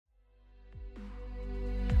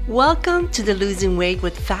Welcome to the Losing Weight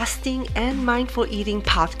with Fasting and Mindful Eating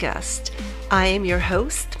podcast. I am your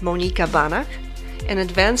host, Monika Banach, an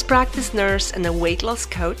advanced practice nurse and a weight loss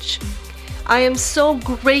coach. I am so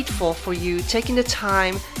grateful for you taking the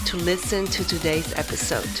time to listen to today's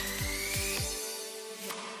episode.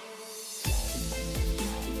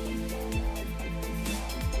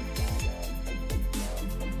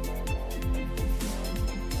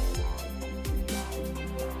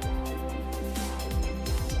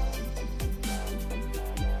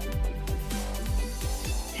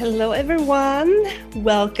 Hello everyone,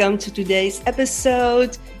 welcome to today's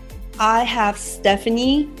episode. I have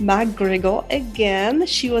Stephanie McGarrigle again.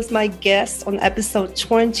 She was my guest on episode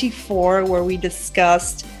 24 where we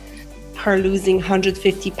discussed her losing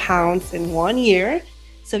 150 pounds in 1 year.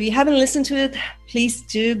 So if you haven't listened to it, please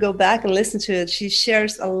do go back and listen to it. She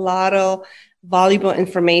shares a lot of valuable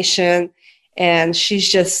information and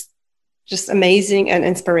she's just amazing and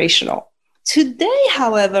inspirational. Today,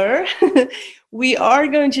 however, we are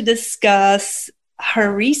going to discuss her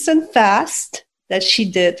recent fast that she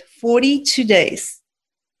did 42 days.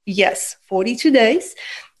 Yes, 42 days.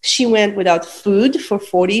 She went without food for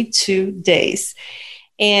 42 days.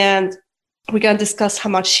 And we're going to discuss how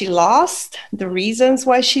much she lost, the reasons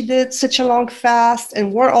why she did such a long fast.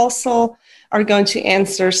 And we're also are going to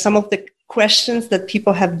answer some of the questions that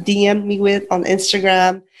people have DM'd me with on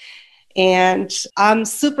Instagram. And I'm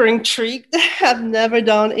super intrigued. I've never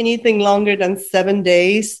done anything longer than 7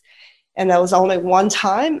 days. And that was only one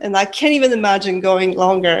time. And I can't even imagine going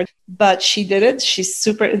longer. But she did it. She's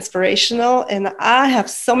super inspirational. And I have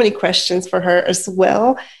so many questions for her as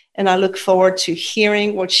well. And I look forward to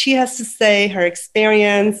hearing what she has to say, her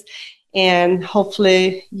experience. And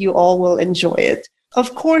hopefully you all will enjoy it.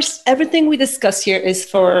 Of course, everything we discuss here is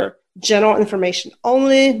for general information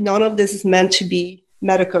only. None of this is meant to be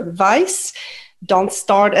medical advice. Don't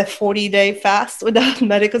start a 40-day fast without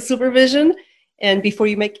medical supervision. And before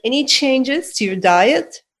you make any changes to your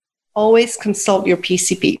diet, always consult your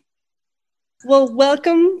PCP. Well,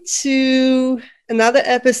 welcome to another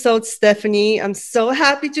episode, Stephanie. I'm so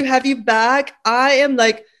happy to have you back. I am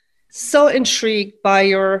so intrigued by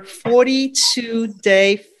your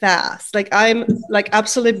 42-day fast. I'm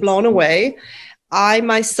absolutely blown away. I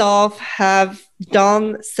myself have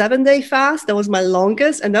done 7-day fast. That was my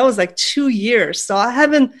longest, and that was 2 years. So I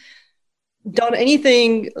haven't done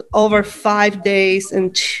anything over 5 days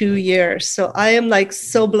in 2 years. So I am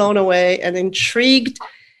so blown away and intrigued.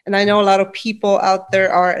 And I know a lot of people out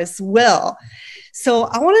there are as well. So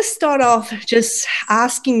I want to start off just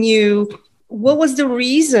asking you, what was the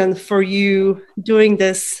reason for you doing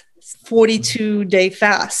this 42-day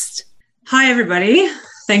fast? Hi, everybody.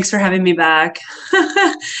 Thanks for having me back.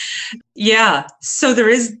 Yeah. So there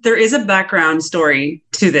is a background story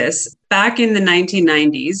to this. Back in the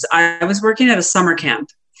 1990s, I was working at a summer camp,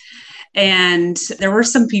 and there were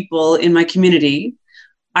some people in my community.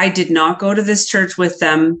 I did not go to this church with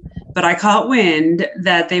them, but I caught wind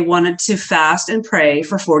that they wanted to fast and pray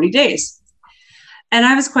for 40 days. And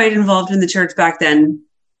I was quite involved in the church back then,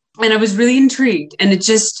 and I was really intrigued. And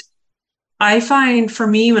I find for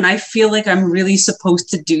me, when I feel like I'm really supposed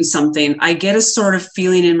to do something, I get a sort of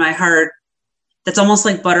feeling in my heart that's almost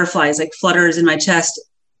like butterflies, like flutters in my chest,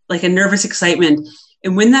 like a nervous excitement.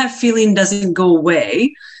 And when that feeling doesn't go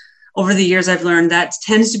away, over the years, I've learned that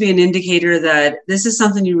tends to be an indicator that this is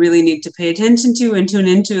something you really need to pay attention to and tune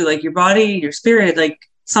into, like your body, your spirit, like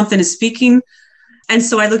something is speaking. And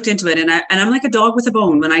so I looked into it, and I'm like a dog with a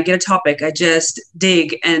bone. When I get a topic, I just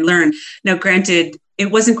dig and learn. Now, granted, it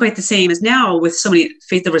wasn't quite the same as now with so many,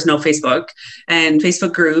 there was no Facebook and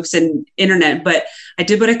Facebook groups and internet, but I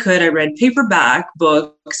did what I could. I read paperback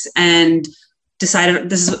books and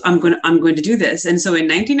decided I'm going to do this. And so in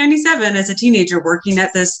 1997, as a teenager working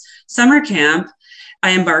at this summer camp,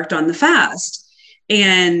 I embarked on the fast.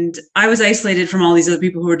 And I was isolated from all these other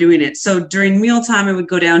people who were doing it. So during mealtime, I would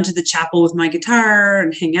go down to the chapel with my guitar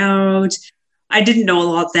and hang out. I didn't know a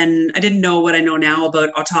lot then. I didn't know what I know now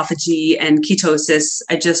about autophagy and ketosis.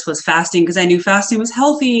 I just was fasting because I knew fasting was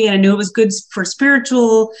healthy, and I knew it was good for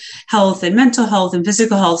spiritual health and mental health and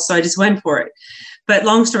physical health. So I just went for it. But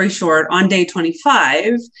long story short, on day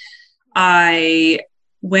 25, I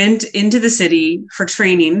went into the city for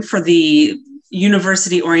training for the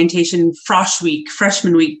University Orientation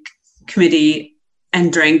Freshman Week Committee,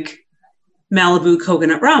 and drank Malibu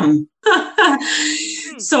coconut rum.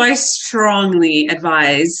 So I strongly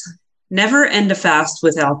advise never end a fast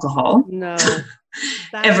with alcohol. No.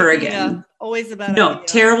 Ever again. Always a bad No, idea.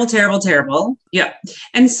 terrible, terrible, terrible. Yeah.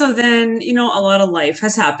 And so then, a lot of life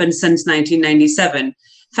has happened since 1997.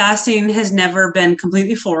 fasting has never been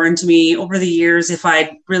completely foreign to me. Over the years, if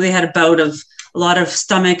I really had a bout of a lot of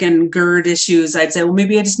stomach and GERD issues, I'd say, well,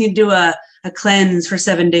 maybe I just need to do a cleanse for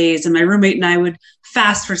 7 days. And my roommate and I would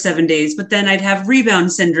fast for 7 days, but then I'd have rebound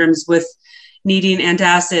syndromes with needing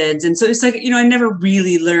antacids. And so it's like, I never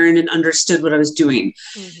really learned and understood what I was doing.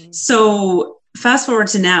 Mm-hmm. So fast forward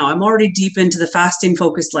to now, I'm already deep into the fasting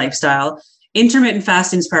focused lifestyle. Intermittent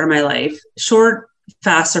fasting is part of my life. Short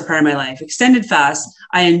fasts are part of my life. Extended fast,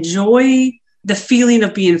 I enjoy the feeling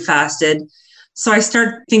of being fasted. So I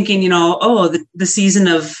start thinking, the season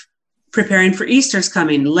of preparing for Easter is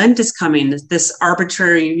coming, Lent is coming, this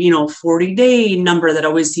arbitrary, 40-day number that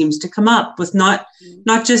always seems to come up with not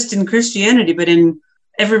just in Christianity, but in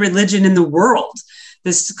every religion in the world.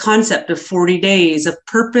 This concept of 40 days of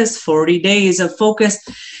purpose, 40 days of focus.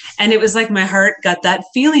 And it was like my heart got that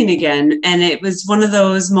feeling again. And it was one of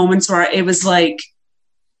those moments where it was like,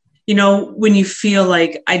 when you feel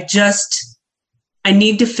like I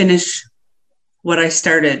need to finish what I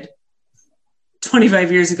started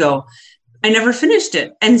 25 years ago. I never finished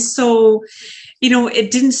it. And so, it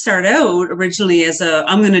didn't start out originally as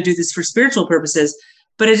I'm going to do this for spiritual purposes,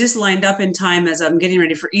 but it just lined up in time as I'm getting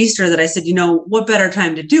ready for Easter that I said, what better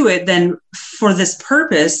time to do it than for this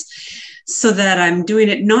purpose, so that I'm doing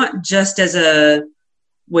it not just as a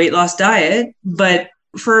weight loss diet, but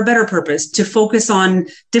for a better purpose, to focus on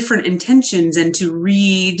different intentions and to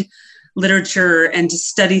read literature and to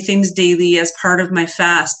study things daily as part of my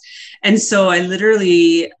fast. And so I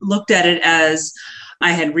literally looked at it as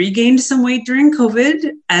I had regained some weight during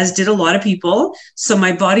COVID, as did a lot of people. So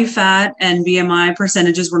my body fat and BMI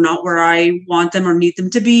percentages were not where I want them or need them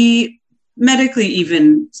to be, medically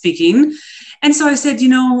even speaking. And so I said,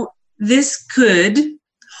 this could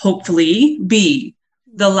hopefully be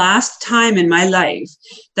the last time in my life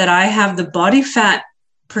that I have the body fat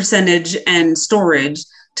percentage and storage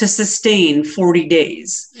to sustain 40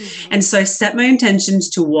 days. Mm-hmm. And so I set my intentions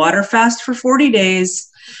to water fast for 40 days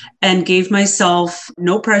and gave myself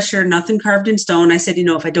no pressure, nothing carved in stone. I said,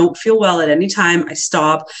 if I don't feel well at any time, I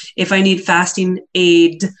stop. If I need fasting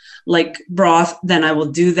aid, like broth, then I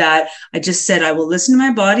will do that. I just said, I will listen to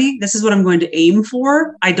my body. This is what I'm going to aim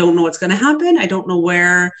for. I don't know what's going to happen. I don't know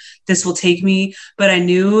where this will take me, but I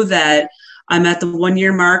knew that I'm at the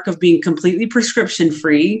 1-year mark of being completely prescription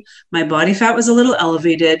free. My body fat was a little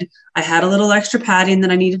elevated. I had a little extra padding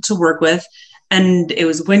that I needed to work with. And it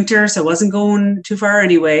was winter, so I wasn't going too far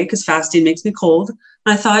anyway, because fasting makes me cold.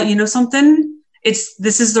 And I thought, something,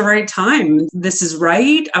 this is the right time. This is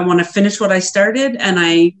right. I want to finish what I started, and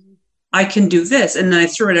I can do this. And then I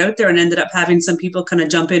threw it out there and ended up having some people kind of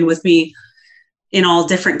jump in with me in all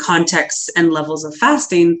different contexts and levels of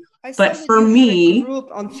fasting. But for me, a group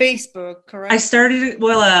on Facebook, correct? I started,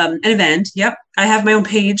 an event. Yep. I have my own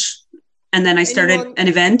page. And then I started an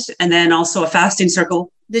event and then also a fasting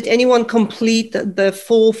circle. Did anyone complete the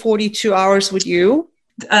full 42 hours with you?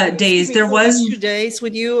 Days. There was 2 days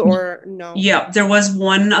with you, or no? Yeah. There was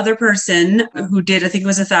one other person who did, I think it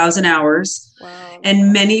was 1,000 hours. Wow.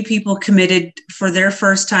 And many people committed for their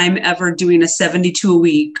first time ever doing a 72 a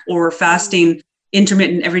week or fasting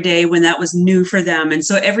intermittent every day when that was new for them. And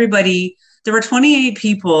so there were 28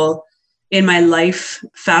 people in my life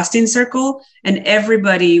fasting circle, and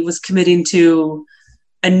everybody was committing to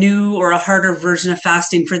a new or a harder version of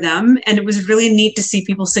fasting for them. And it was really neat to see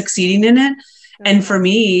people succeeding in it. And for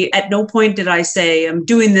me, at no point did I say, I'm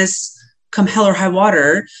doing this come hell or high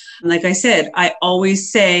water. Like I said, I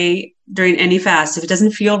always say during any fast, if it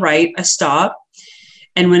doesn't feel right, I stop.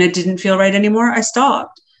 And when it didn't feel right anymore, I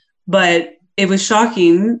stopped. But it was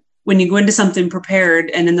shocking when you go into something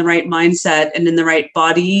prepared and in the right mindset and in the right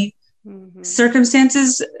body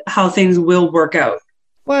circumstances, how things will work out.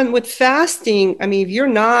 Well, and with fasting, if you're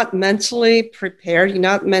not mentally prepared, you're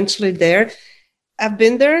not mentally there. I've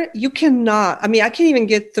been there. You cannot. I can't even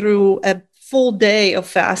get through a full day of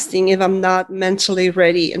fasting if I'm not mentally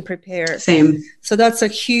ready and prepared. Same. So that's a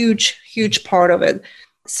huge, huge part of it.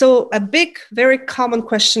 So a big, very common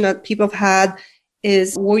question that people have had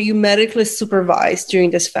is, were you medically supervised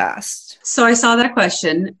during this fast? So I saw that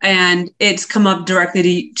question and it's come up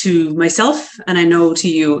directly to myself, and I know to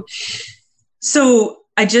you. So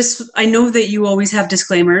I know that you always have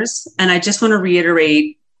disclaimers, and I just want to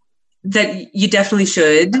reiterate that you definitely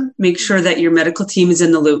should make sure that your medical team is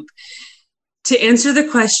in the loop. To answer the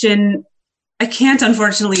question, I can't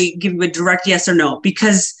unfortunately give you a direct yes or no,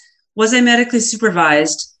 because was I medically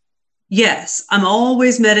supervised? Yes, I'm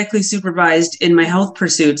always medically supervised in my health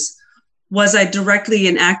pursuits. Was I directly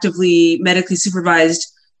and actively medically supervised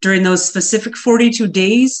during those specific 42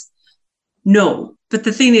 days? No. But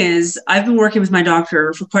the thing is, I've been working with my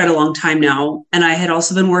doctor for quite a long time now. And I had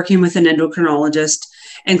also been working with an endocrinologist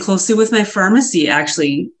and closely with my pharmacy,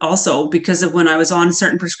 actually, also because of when I was on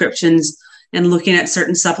certain prescriptions and looking at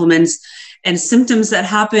certain supplements and symptoms that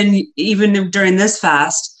happen even during this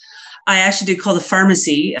fast. I actually did call the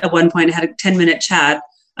pharmacy at one point. I had a 10-minute chat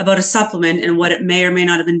about a supplement and what it may or may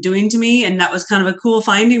not have been doing to me. And that was kind of a cool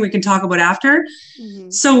finding we can talk about after. Mm-hmm.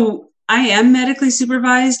 So I am medically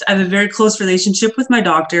supervised. I have a very close relationship with my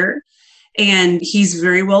doctor, and he's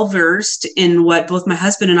very well versed in what both my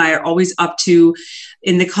husband and I are always up to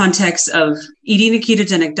in the context of eating a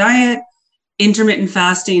ketogenic diet, intermittent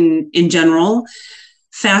fasting in general,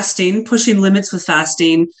 fasting, pushing limits with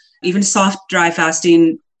fasting, even soft, dry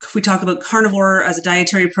fasting. We talk about carnivore as a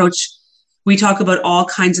dietary approach. We talk about all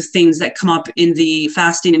kinds of things that come up in the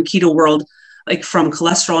fasting and keto world, like from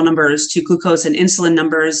cholesterol numbers to glucose and insulin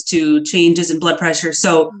numbers to changes in blood pressure.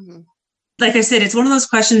 So, like I said, it's one of those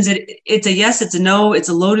questions that it's a yes, it's a no, it's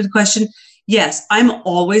a loaded question. Yes, I'm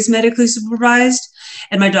always medically supervised,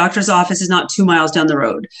 and my doctor's office is not 2 miles down the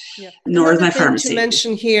road, nor is my pharmacy. To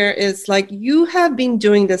mention here is like you have been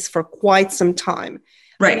doing this for quite some time.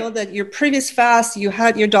 Right. I know that your previous fast, you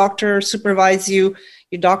had your doctor supervise you.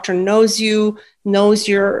 Your doctor knows you, knows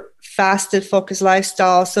your fasted, focused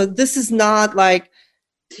lifestyle. So this is not like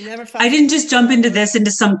never fasted. I didn't just jump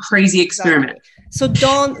into some crazy experiment. Exactly.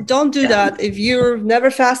 So don't do that. If you've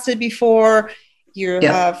never fasted before, you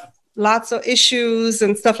have lots of issues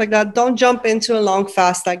and stuff like that. Don't jump into a long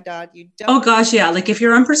fast like that. Oh gosh, yeah. Like if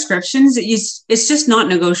you're on prescriptions, it's just not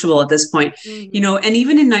negotiable at this point. Mm-hmm. And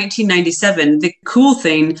even in 1997, the cool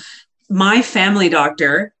thing, my family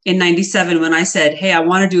doctor in 97, when I said, hey, I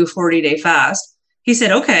want to do a 40-day fast, he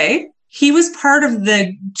said, okay. He was part of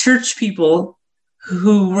the church people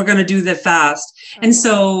who were going to do the fast. And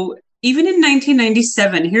so even in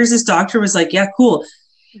 1997, here's this doctor was like, yeah, cool.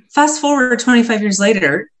 Fast forward 25 years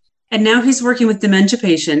later, and now he's working with dementia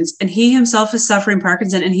patients, and he himself is suffering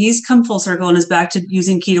Parkinson, and he's come full circle and is back to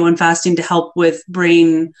using keto and fasting to help with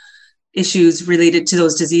brain issues related to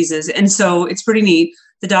those diseases. And so it's pretty neat.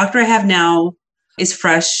 The doctor I have now is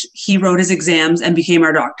fresh. He wrote his exams and became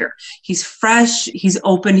our doctor. He's fresh. He's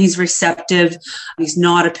open. He's receptive. He's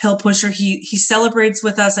not a pill pusher. He celebrates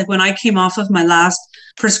with us. Like when I came off of my last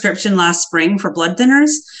prescription last spring for blood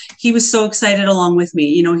thinners, he was so excited along with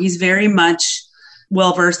me. He's very much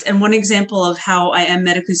well-versed. And one example of how I am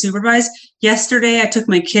medically supervised, yesterday I took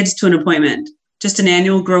my kids to an appointment, just an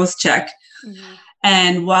annual growth check. Mm-hmm.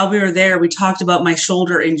 And while we were there, we talked about my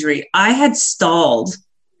shoulder injury. I had stalled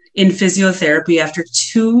in physiotherapy after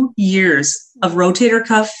 2 years of rotator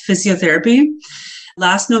cuff physiotherapy.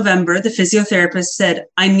 Last November, the physiotherapist said,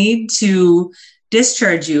 I need to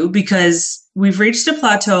discharge you because we've reached a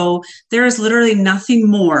plateau. There is literally nothing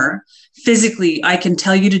more physically I can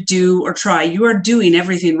tell you to do or try. You are doing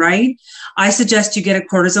everything right. I suggest you get a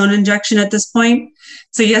cortisone injection at this point.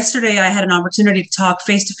 So yesterday I had an opportunity to talk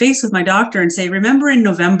face to face with my doctor and say, remember in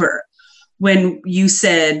November when you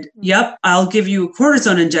said, yep, I'll give you a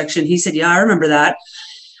cortisone injection. He said, yeah, I remember that.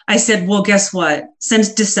 I said, well, guess what?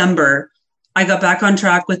 Since December, I got back on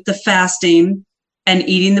track with the fasting and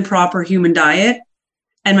eating the proper human diet,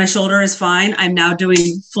 and my shoulder is fine. I'm now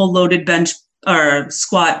doing full loaded bench or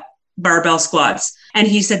barbell squats. And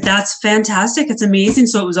he said, that's fantastic. It's amazing.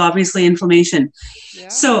 So it was obviously inflammation. Yeah.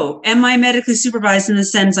 So am I medically supervised in the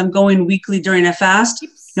sense I'm going weekly during a fast?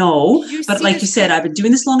 No. But like you said, I've been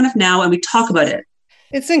doing this long enough now and we talk about it.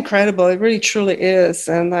 It's incredible. It really, truly is.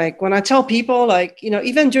 And like when I tell people like,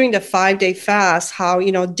 even during the 5-day fast, how,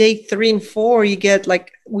 day 3 and 4, you get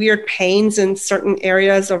like weird pains in certain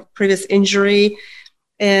areas of previous injury.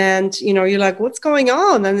 And, you're like, what's going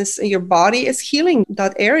on? And your body is healing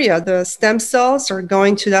that area. The stem cells are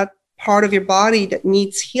going to that part of your body that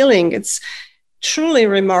needs healing. It's truly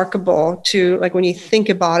remarkable to like, when you think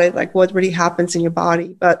about it, like what really happens in your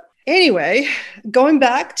body. But anyway, going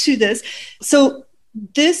back to this. So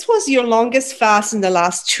this was your longest fast in the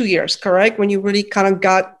last 2 years, correct? When you really kind of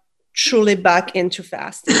got truly back into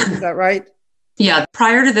fasting. Is that right? Yeah.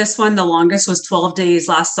 Prior to this one, the longest was 12 days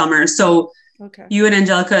last summer. So okay. You and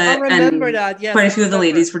Angelica and yes, quite a few of the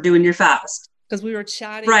ladies were doing your fast. Because we were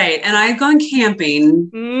chatting. Right. And I had gone camping.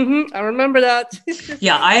 Mm-hmm. I remember that.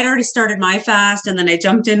 Yeah. I had already started my fast and then I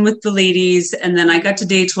jumped in with the ladies and then I got to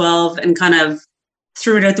day 12 and kind of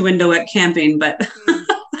threw it out the window at camping. But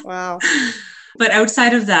wow. But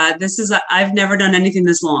outside of that, I've never done anything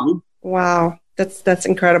this long. Wow. That's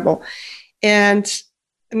incredible. And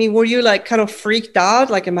I mean, were you like kind of freaked out?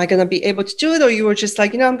 Like, am I going to be able to do it? Or you were just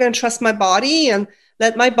like, I'm going to trust my body and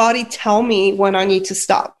let my body tell me when I need to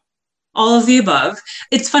stop? All of the above.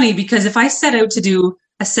 It's funny because if I set out to do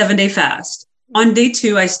a 7-day fast, on day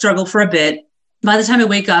 2, I struggle for a bit. By the time I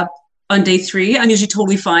wake up on day 3, I'm usually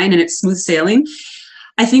totally fine and it's smooth sailing.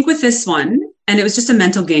 I think with this one, and it was just a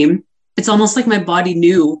mental game, it's almost like my body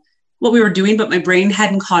knew what we were doing, but my brain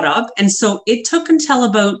hadn't caught up. And so it took until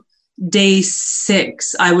about day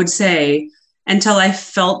 6, I would say, until I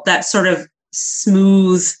felt that sort of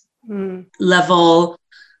smooth level,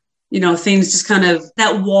 things just kind of,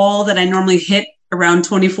 that wall that I normally hit around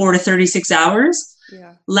 24 to 36 hours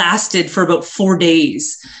lasted for about 4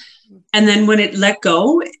 days. And then when it let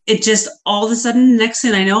go, it just all of a sudden, next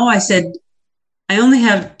thing I know, I said, I only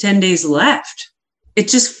have 10 days left. It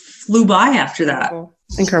just flew by after that.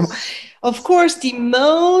 Incredible. Of course, the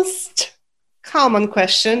most common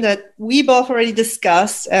question that we both already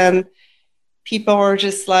discussed, and people are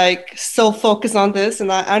just like so focused on this,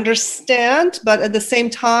 and I understand, but at the same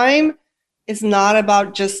time, it's not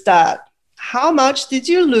about just that. How much did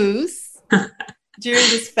you lose during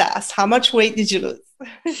this fast? How much weight did you lose?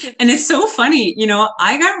 And it's so funny,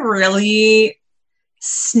 I got really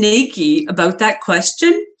snaky about that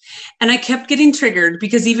question. And I kept getting triggered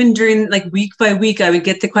because even during like week by week, I would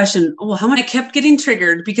get the question, oh, how much? I kept getting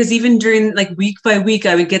triggered because even during like week by week,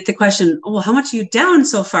 I would get the question, oh, how much are you down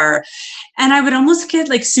so far? And I would almost get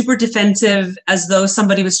like super defensive as though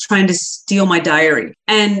somebody was trying to steal my diary.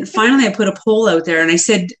 And finally, I put a poll out there and I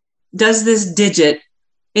said, does this digit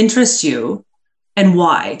interest you and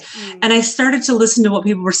why? And I started to listen to what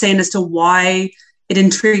people were saying as to why it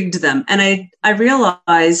intrigued them. And I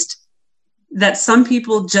realized that some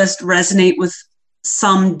people just resonate with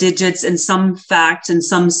some digits and some facts and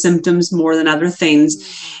some symptoms more than other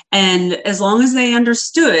things. And as long as they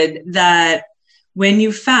understood that when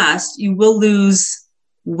you fast, you will lose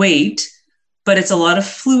weight, but it's a lot of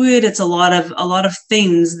fluid, it's a lot of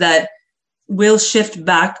things that will shift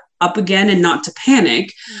back up again and not to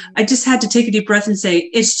panic. I just had to take a deep breath and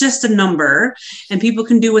say, it's just a number and people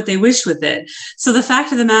can do what they wish with it. So the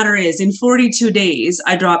fact of the matter is in 42 days,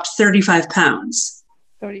 I dropped 35 pounds.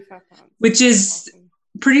 35 pounds. Which is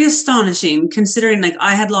pretty astonishing considering like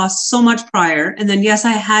I had lost so much prior. And then, yes,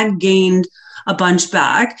 I had gained a bunch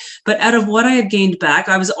back, but out of what I had gained back,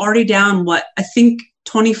 I was already down, I think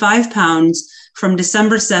 25 pounds from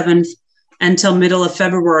December 7th until middle of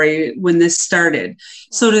February when this started.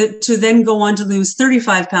 So to then go on to lose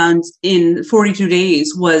 35 pounds in 42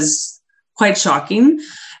 days was quite shocking.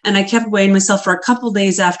 And I kept weighing myself for a couple of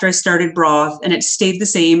days after I started broth and it stayed the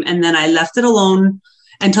same. And then I left it alone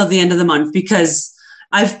until the end of the month because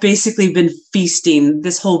I've basically been feasting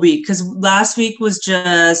this whole week because last week was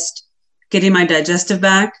just getting my digestive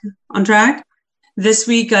back on track. This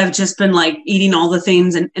week, I've just been like eating all the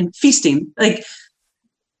things and feasting, like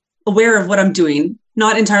aware of what I'm doing,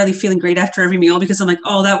 not entirely feeling great after every meal because I'm like,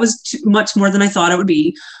 oh, that was too much more than I thought it would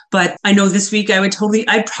be. But I know this week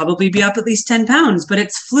I'd probably be up at least 10 pounds, but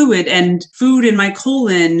it's fluid and food in my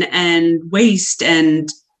colon and waste.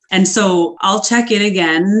 And so I'll check in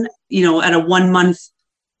again, at a 1 month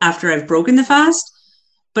after I've broken the fast.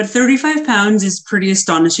 But 35 pounds is pretty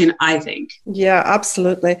astonishing, I think. Yeah,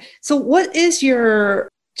 absolutely. So what is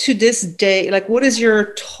to this day, like what is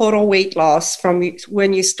your total weight loss from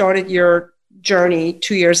when you started your journey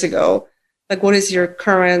 2 years ago? Like what is your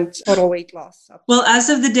current total weight loss? Well, as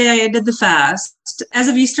of the day I ended the fast, as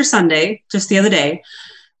of Easter Sunday, just the other day,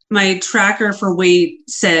 my tracker for weight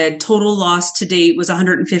said total loss to date was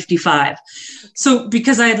 155. So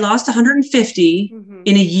because I had lost 150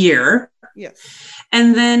 in a year. Yes.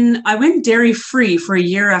 And then I went dairy free for a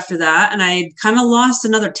year after that. And I kind of lost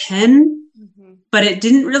another 10, but it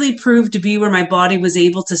didn't really prove to be where my body was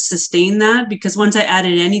able to sustain that because once I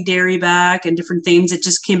added any dairy back and different things, it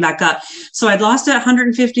just came back up. So I'd lost it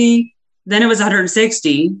 150, then it was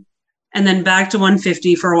 160, and then back to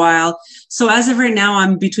 150 for a while. So as of right now,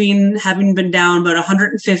 I'm between having been down about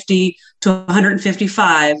 150 to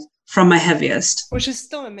 155 from my heaviest. Which is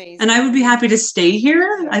still amazing. And I would be happy to stay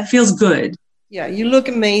here. It feels good. Yeah, you look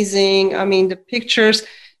amazing. I mean, the pictures,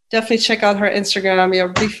 definitely check out her Instagram. Your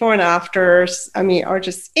before and afters, are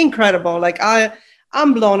just incredible. Like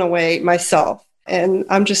I'm blown away myself. And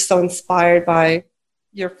I'm just so inspired by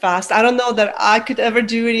your fast. I don't know that I could ever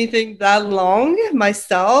do anything that long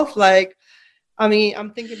myself. Like, I'm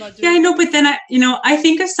thinking about doing. Yeah, I know. But then I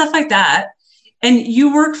think of stuff like that. And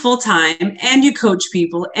you work full time and you coach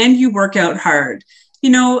people and you work out hard.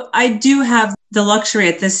 I do have the luxury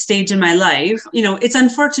at this stage in my life. It's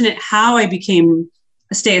unfortunate how I became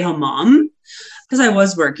a stay-at-home mom because I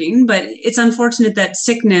was working, but it's unfortunate that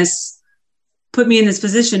sickness put me in this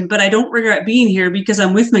position. But I don't regret being here because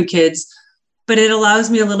I'm with my kids, but it allows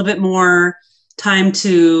me a little bit more time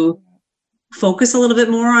to focus a little bit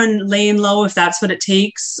more on laying low if that's what it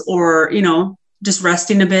takes, or, just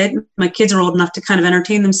resting a bit. My kids are old enough to kind of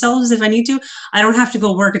entertain themselves if I need to. I don't have to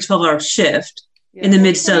go work a 12-hour shift in the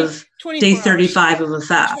midst of day 35 of a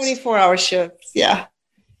fast. 24-hour shifts. Yeah.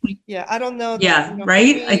 Yeah. I don't know. Yeah.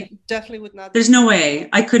 Right. I definitely would not. There's no way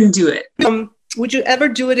I couldn't do it. Would you ever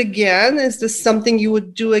do it again? Is this something you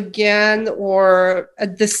would do again, or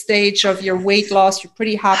at this stage of your weight loss, you're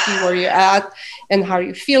pretty happy where you're at and how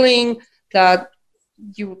you're feeling, that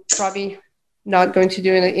you probably not going to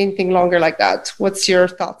do anything longer like that? What's your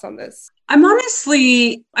thoughts on this? I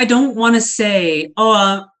don't want to say,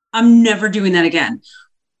 I'm never doing that again.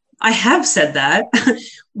 I have said that.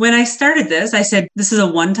 When I started this, I said, this is a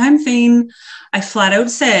one-time thing. I flat out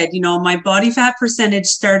said, my body fat percentage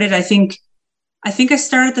started, I think I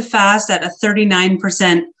started the fast at a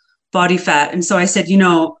 39% body fat. And so I said,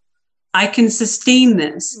 I can sustain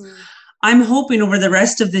this. I'm hoping over the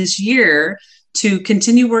rest of this year to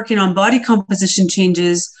continue working on body composition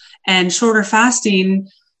changes and shorter fasting.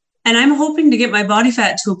 And I'm hoping to get my body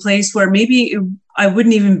fat to a place where maybe I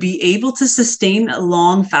wouldn't even be able to sustain a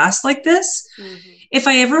long fast like this. Mm-hmm. If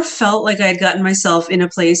I ever felt like I had gotten myself in a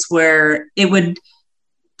place where it would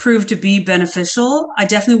prove to be beneficial, I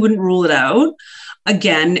definitely wouldn't rule it out.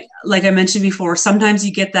 Again, like I mentioned before, sometimes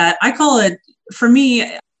you get that. I call it, for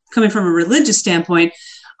me, coming from a religious standpoint,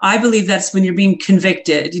 I believe that's when you're being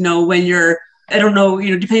convicted, when you're, I don't know,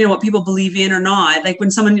 depending on what people believe in or not, like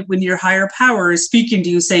when your higher power is speaking to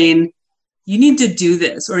you saying, you need to do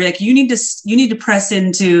this, or like you need to press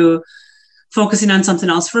into focusing on something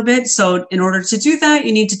else for a bit. So in order to do that,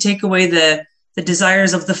 you need to take away the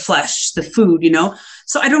desires of the flesh, the food,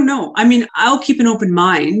 So I don't know. I mean, I'll keep an open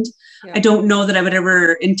mind. Yeah. I don't know that I would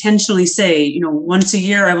ever intentionally say, once a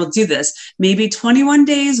year I will do this. Maybe 21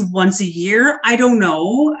 days, once a year. I don't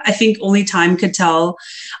know. I think only time could tell.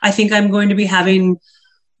 I think I'm going to be having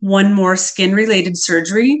one more skin-related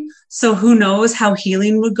surgery. So who knows how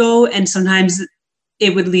healing would go. And sometimes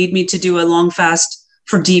it would lead me to do a long fast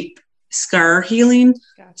for deep scar healing.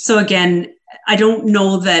 Gotcha. So again, I don't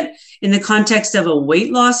know that in the context of a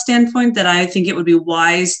weight loss standpoint that I think it would be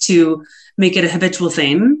wise to make it a habitual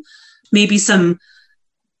thing. Maybe some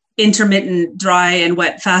intermittent dry and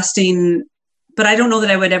wet fasting, but I don't know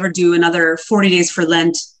that I would ever do another 40 days for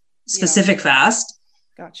Lent specific fast.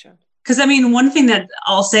 Gotcha. Because one thing that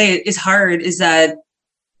I'll say is hard is that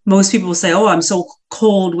most people will say, I'm so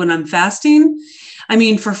cold when I'm fasting.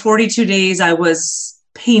 For 42 days, I was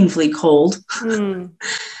painfully cold.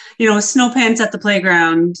 Snow pants at the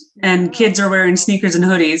playground and kids are wearing sneakers and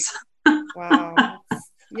hoodies. Wow.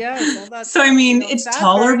 Yeah. So, it's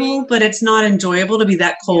tolerable, burning, but it's not enjoyable to be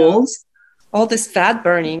that cold. Yeah. All this fat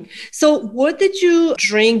burning. So what did you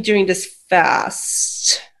drink during this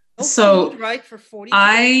fast? No food, right? For 40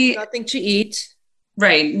 days, nothing to eat.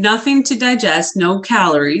 Right. Nothing to digest, no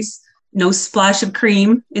calories, no splash of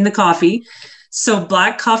cream in the coffee. So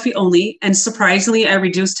black coffee only. And surprisingly, I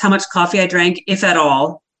reduced how much coffee I drank, if at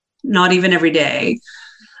all, not even every day.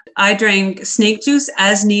 I drank snake juice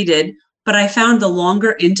as needed. But I found the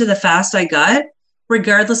longer into the fast I got,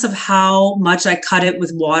 regardless of how much I cut it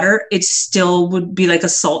with water, it still would be like a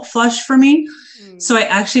salt flush for me. So I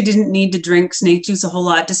actually didn't need to drink snake juice a whole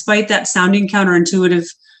lot, despite that sounding counterintuitive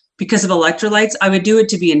because of electrolytes. I would do it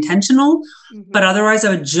to be intentional, but otherwise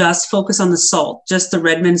I would just focus on the salt, just the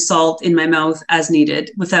Redmond salt in my mouth as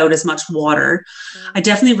needed without as much water. I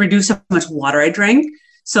definitely reduced how much water I drank.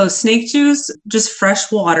 So snake juice, just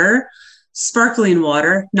fresh water, sparkling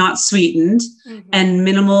water, not sweetened, and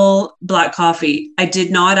minimal black coffee. I did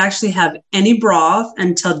not actually have any broth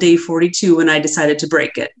until day 42 when I decided to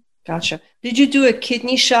break it. Gotcha. Did you do a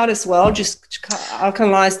kidney shot as well, just to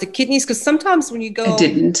alkalize the kidneys? Because sometimes when you go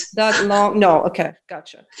that long, no, okay,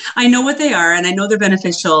 gotcha. I know what they are, and I know they're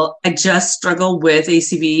beneficial. I just struggle with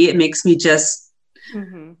ACV. It makes me just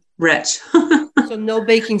wretch. So no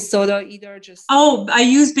baking soda either? I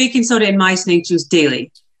use baking soda in my snake juice daily.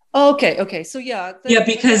 Okay. So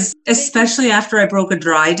because especially after I broke a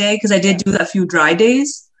dry day, because I did do a few dry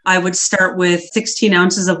days, I would start with 16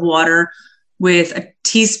 ounces of water with a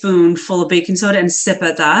teaspoon full of baking soda and sip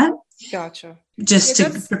at that. Gotcha. Just to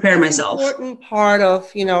prepare myself. Important part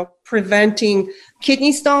of, preventing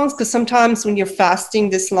kidney stones, because sometimes when you're fasting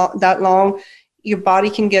that long, your body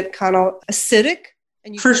can get kind of acidic.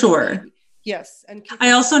 For sure. Yes. And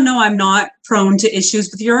I also know I'm not prone to issues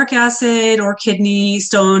with uric acid or kidney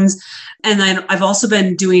stones. And I've also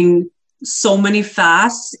been doing so many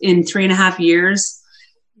fasts in 3.5 years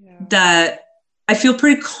that I feel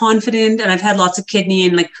pretty confident. And I've had lots of kidney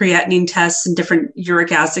and like creatinine tests and different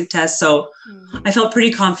uric acid tests. So I felt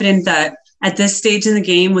pretty confident that at this stage in the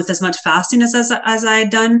game with as much fasting as I had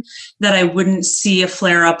done, that I wouldn't see a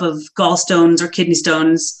flare up of gallstones or kidney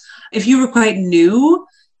stones. If you were quite new,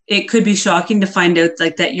 it could be shocking to find out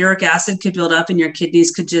like that uric acid could build up and your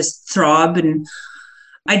kidneys could just throb. And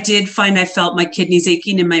I did find I felt my kidneys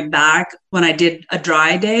aching in my back when I did a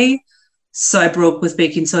dry day. So I broke with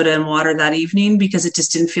baking soda and water that evening because it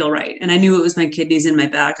just didn't feel right. And I knew it was my kidneys in my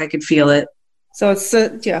back. I could feel it. So it's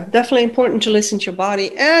definitely important to listen to your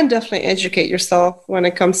body and definitely educate yourself when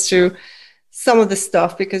it comes to some of the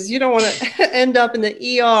stuff, because you don't want to end up in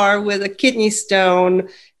the ER with a kidney stone,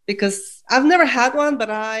 because I've never had one, but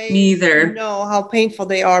I neither know how painful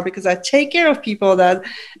they are because I take care of people that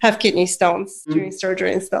have kidney stones during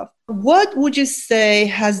surgery and stuff. What would you say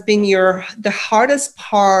has been the hardest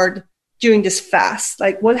part during this fast?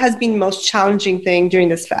 Like, what has been the most challenging thing during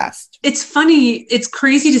this fast? It's funny. It's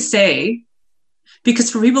crazy to say,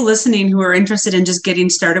 because for people listening who are interested in just getting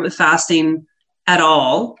started with fasting at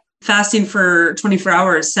all, fasting for 24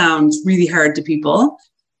 hours sounds really hard to people.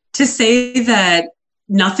 To say that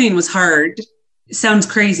nothing was hard sounds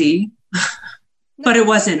crazy, but it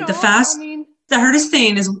wasn't. The fast, the hardest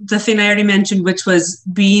thing is the thing I already mentioned, which was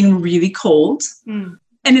being really cold. And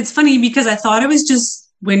it's funny because I thought it was just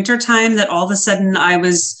winter time, that all of a sudden I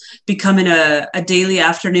was becoming a daily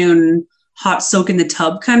afternoon hot soak in the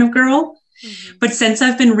tub kind of girl. But since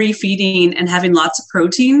I've been refeeding and having lots of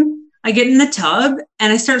protein, I get in the tub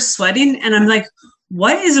and I start sweating and I'm like,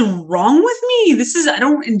 what is wrong with me? I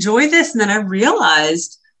don't enjoy this. And then I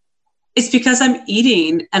realized it's because I'm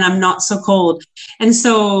eating and I'm not so cold. And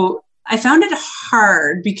so I found it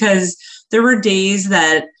hard because there were days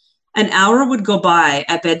that an hour would go by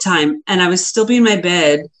at bedtime and I was still be in my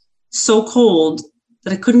bed so cold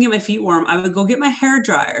that I couldn't get my feet warm. I would go get my hair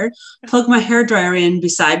dryer, plug my hair dryer in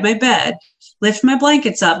beside my bed, lift my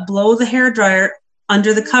blankets up, blow the hair dryer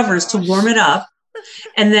under the covers to warm it up,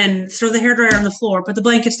 and then throw the hairdryer on the floor, put the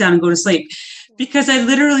blankets down and go to sleep, because I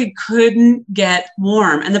literally couldn't get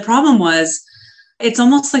warm. And the problem was, it's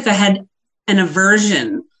almost like I had an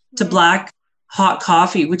aversion to black hot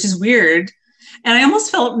coffee, which is weird. And I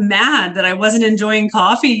almost felt mad that I wasn't enjoying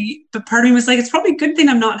coffee, but part of me was like, it's probably a good thing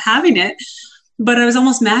I'm not having it. But I was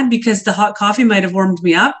almost mad because the hot coffee might have warmed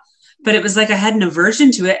me up, but it was like I had an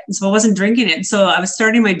aversion to it. And so I wasn't drinking it. So I was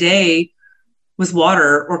starting my day with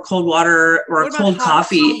water or cold water or a cold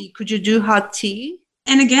coffee. Tea? Could you do hot tea?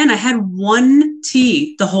 And again, I had one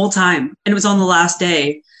tea the whole time and it was on the last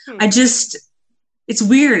day. It's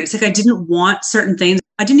weird. It's like I didn't want certain things.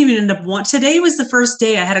 I didn't even end up today was the first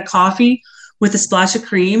day I had a coffee with a splash of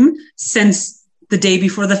cream since the day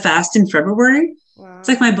before the fast in February. Wow. It's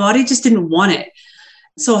like my body just didn't want it.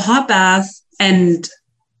 So a hot bath and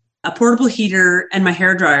a portable heater and my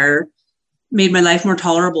hair dryer made my life more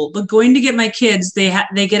tolerable. But going to get my kids, they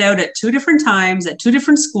get out at 2 different times at 2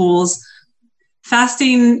 different schools.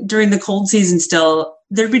 Fasting during the cold season still,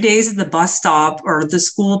 there'd be days at the bus stop or the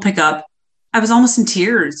school pickup, I was almost in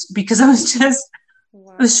tears because I was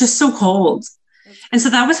just so cold. And so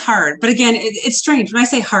that was hard. But again, it's strange. When I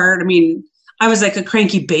say hard, I mean, I was like a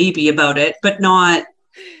cranky baby about it, but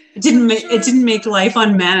it didn't make life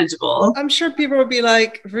unmanageable. I'm sure people would be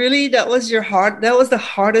like, really? That was the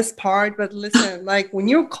hardest part. But listen, like when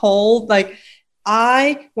you're cold, like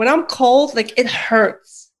when I'm cold, like it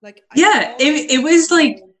hurts. Like, it was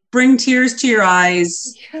like bring tears to your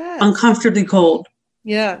eyes, uncomfortably cold.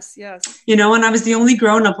 Yes. And I was the only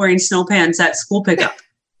grown up wearing snow pants at school pickup.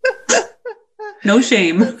 No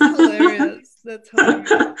shame. That's hilarious.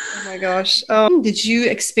 Oh my gosh. Did you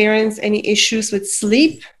experience any issues with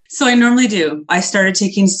sleep? So I normally do. I started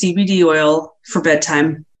taking CBD oil for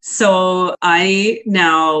bedtime. So I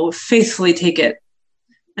now faithfully take it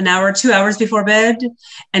an hour, 2 hours before bed.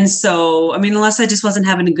 And so, I mean, unless I just wasn't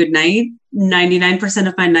having a good night, 99%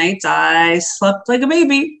 of my nights, I slept like a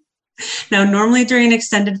baby. Now, normally during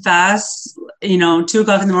extended fasts,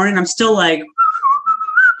 2:00 in the morning, I'm still like,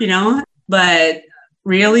 but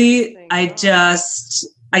really, I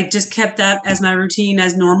just kept that as my routine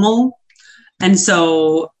as normal. And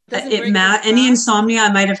so any insomnia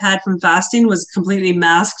I might have had from fasting was completely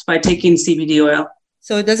masked by taking CBD oil.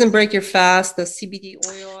 So it doesn't break your fast, the CBD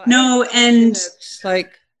oil? No, and like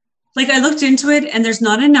I looked into it and there's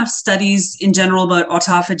not enough studies in general about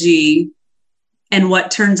autophagy and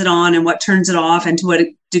what turns it on and what turns it off and to what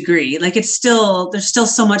degree. Like there's still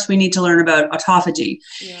so much we need to learn about autophagy.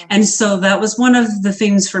 Yeah. And so that was one of the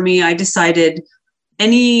things for me. I decided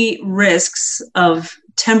any risks of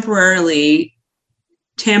temporarily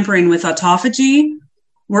tampering with autophagy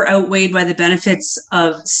were outweighed by the benefits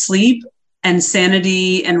of sleep and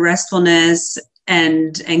sanity and restfulness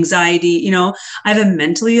and anxiety. You know, I have a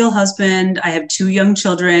mentally ill husband. I have 2 young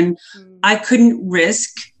children. I couldn't risk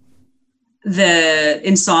the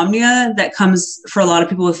insomnia that comes for a lot of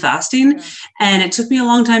people with fasting. Yeah. And it took me a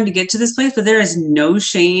long time to get to this place, but there is no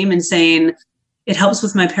shame in saying it helps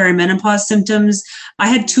with my perimenopause symptoms. I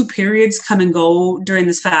had 2 periods come and go during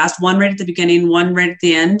this fast, one right at the beginning, one right at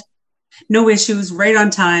the end. No issues, right on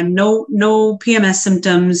time, no PMS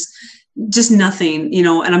symptoms, just nothing, you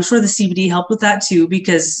know, and I'm sure the CBD helped with that too,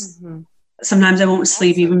 because sometimes I won't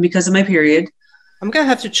sleep even because of my period. I'm going to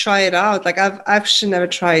have to try it out. Like I've actually never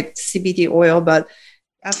tried CBD oil, but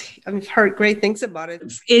I've heard great things about it.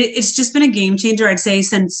 It's just been a game changer, I'd say,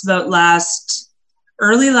 since about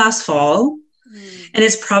early last fall. And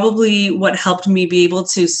it's probably what helped me be able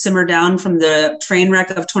to simmer down from the train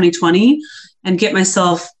wreck of 2020 and get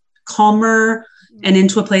myself calmer and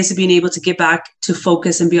into a place of being able to get back to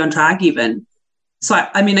focus and be on track even. So,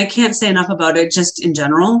 I mean, I can't say enough about it just in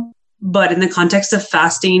general, but in the context of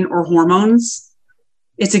fasting or hormones,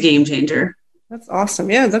 it's a game changer. That's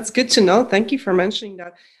awesome. Yeah, that's good to know. Thank you for mentioning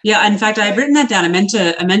that. Yeah, in fact, I've written that down. I meant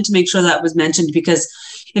to make sure that was mentioned because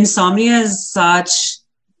insomnia is such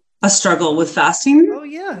a struggle with fasting. Oh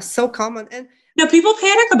yeah, so common. And now people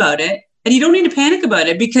panic about it, and you don't need to panic about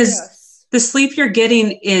it because the sleep you're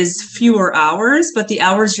getting is fewer hours, but the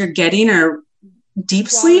hours you're getting are deep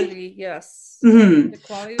sleep. Yes.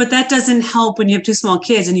 Mm-hmm. But that doesn't help when you have 2 small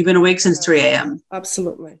kids and you've been awake since 3 a.m.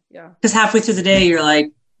 Absolutely. Yeah. Because halfway through the day, you're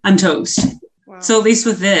like, I'm toast. Wow. So at least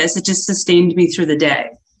with this, it just sustained me through the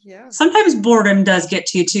day. Yeah. Sometimes boredom does get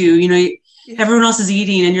to you too. You know, everyone else is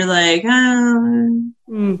eating and you're like,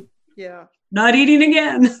 yeah, not eating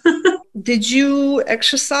again. Did you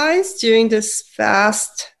exercise during this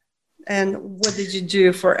fast? And what did you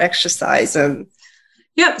do for exercise? And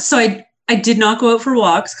yeah, so I did not go out for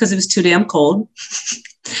walks because it was too damn cold.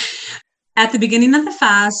 At the beginning of the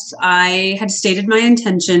fast, I had stated my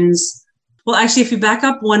intentions. Well, actually, if you back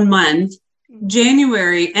up 1 month,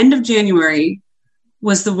 end of January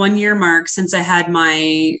was the 1-year mark since I had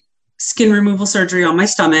my skin removal surgery on my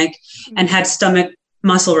stomach and had stomach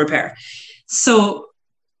muscle repair. So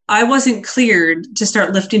I wasn't cleared to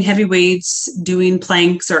start lifting heavy weights, doing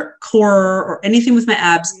planks or core or anything with my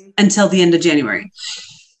abs until the end of January.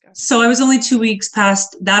 So I was only 2 weeks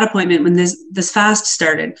past that appointment when this fast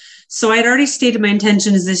started. So I had already stated my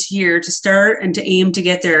intentions this year to start and to aim to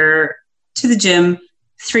get there to the gym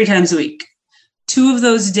 3 times a week. 2 of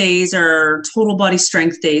those days are total body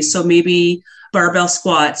strength days. So maybe barbell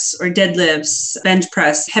squats or deadlifts, bench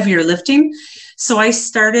press, heavier lifting. So I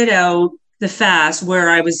started out the fast where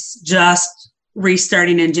I was just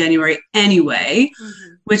restarting in January anyway,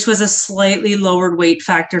 which was a slightly lowered weight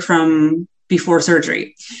factor from before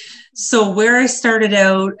surgery. So where I started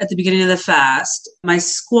out at the beginning of the fast, my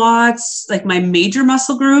squats, like my major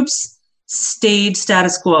muscle groups, stayed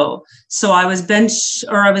status quo. So I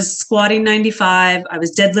was squatting 95, I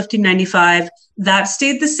was deadlifting 95. That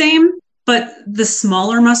stayed the same. But the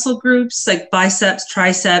smaller muscle groups like biceps,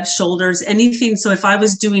 triceps, shoulders, anything. So if I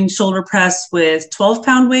was doing shoulder press with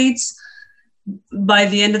 12-pound weights, by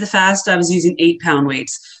the end of the fast, I was using 8-pound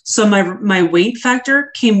weights. So my weight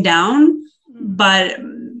factor came down, but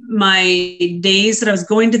my days that I was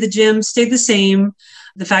going to the gym stayed the same.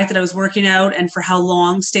 The fact that I was working out and for how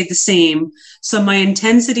long stayed the same. So my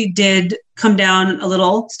intensity did come down a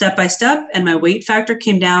little step by step, and my weight factor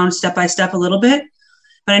came down step by step a little bit.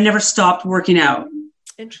 But I never stopped working out.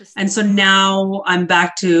 Interesting. And so now I'm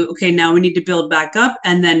back to, okay, now we need to build back up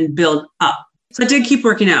and then build up. So I did keep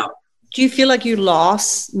working out. Do you feel like you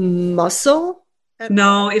lost muscle?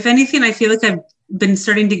 No, if anything, I feel like I've been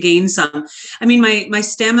starting to gain some. I mean, my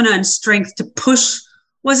stamina and strength to push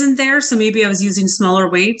wasn't there. So maybe I was using smaller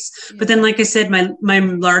weights. Yeah. But then, like I said, my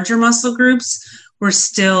larger muscle groups were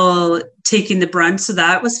still taking the brunt. So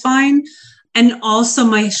that was fine. And also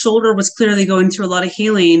my shoulder was clearly going through a lot of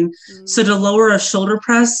healing. So to lower a shoulder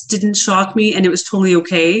press didn't shock me, and it was totally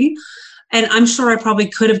okay. And I'm sure I probably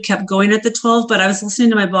could have kept going at the 12, but I was listening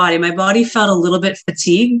to my body. My body felt a little bit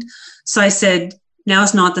fatigued. So I said,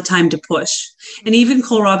 now's not the time to push. And even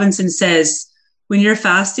Cole Robinson says, when you're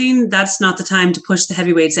fasting, that's not the time to push the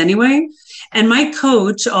heavy weights anyway. And my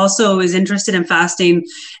coach also is interested in fasting.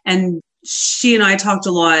 And she and I talked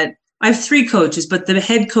a lot. I have 3 coaches, but the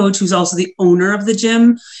head coach, who's also the owner of the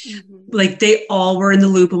gym, like they all were in the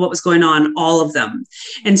loop of what was going on, all of them.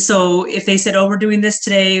 And so if they said, oh, we're doing this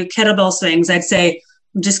today, kettlebell swings, I'd say,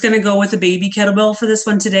 I'm just going to go with a baby kettlebell for this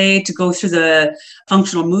one today to go through the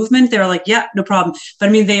functional movement. They were like, yeah, no problem. But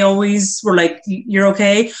I mean, they always were like, you're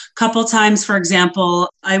okay. A couple times, for example,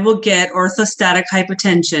 I will get orthostatic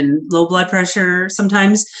hypotension, low blood pressure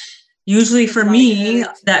sometimes. Usually for me,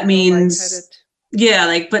 that means, lightheaded. yeah,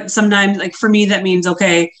 like, but sometimes, like for me, that means,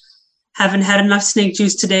 okay, haven't had enough snake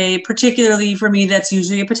juice today. Particularly for me, that's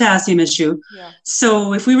usually a potassium issue. Yeah.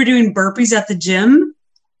 So if we were doing burpees at the gym,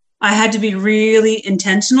 I had to be really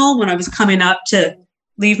intentional when I was coming up to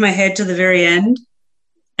leave my head to the very end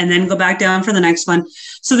and then go back down for the next one.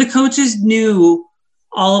 So the coaches knew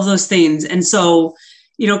all of those things. And so,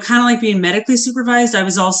 you know, kind of like being medically supervised, I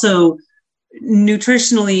was also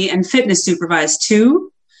nutritionally and fitness supervised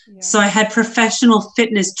too. Yeah. So I had professional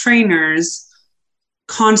fitness trainers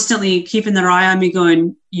constantly keeping their eye on me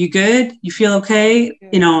going, you good? You feel okay? Yeah.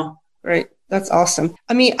 You know? Right. That's awesome.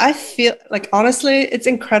 I mean, I feel like, honestly, it's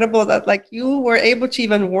incredible that like you were able to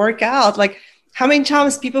even work out. Like how many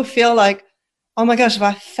times people feel like, oh my gosh, if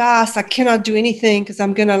I fast, I cannot do anything because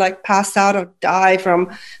I'm going to like pass out or die from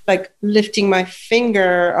like lifting my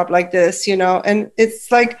finger up like this, you know? And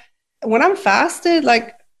it's like, when I'm fasted,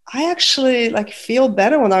 like I actually like feel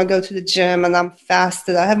better when I go to the gym and I'm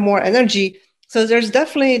fasted. I have more energy. So there's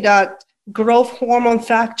definitely that growth hormone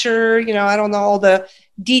factor. You know, I don't know all the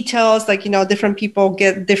details, like, you know, different people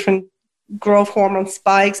get different growth hormone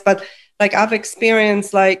spikes, but like I've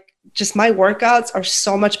experienced like just my workouts are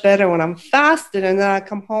so much better when I'm fasted and then I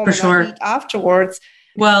come home and I eat afterwards.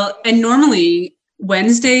 Well, and normally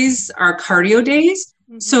Wednesdays are cardio days.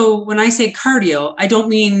 Mm-hmm. So when I say cardio, I don't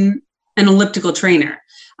mean an elliptical trainer.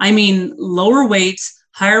 I mean lower weights,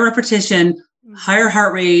 higher repetition, higher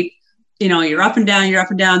heart rate. You know, you're up and down,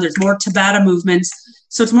 There's more Tabata movements.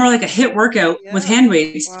 So it's more like a HIIT workout with hand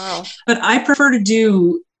weights. Wow. But I prefer to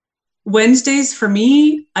do Wednesdays for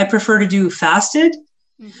me. I prefer to do fasted.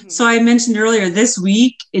 Mm-hmm. So I mentioned earlier this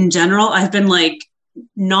week in general, I've been like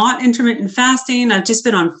not intermittent fasting. I've just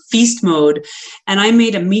been on feast mode. And I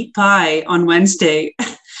made a meat pie on Wednesday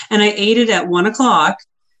and I ate it at 1:00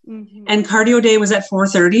 mm-hmm. and cardio day was at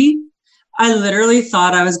 4:30. I literally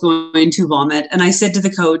thought I was going to vomit. And I said to the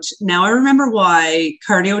coach, now I remember why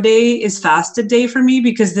cardio day is fasted day for me,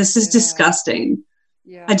 because this is disgusting.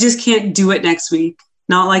 Yeah. I just can't do it next week.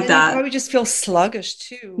 Not like that. You probably just feel sluggish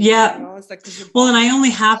too. Yeah. You know? It's like, well, and I only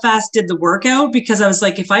half-assed did the workout because I was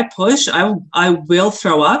like, if I push, I will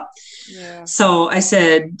throw up. Yeah. So I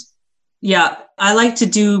said, yeah, I like to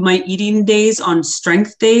do my eating days on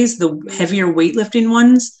strength days, the heavier weightlifting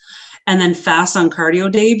ones, and then fast on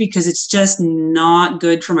cardio day because it's just not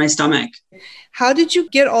good for my stomach. How did you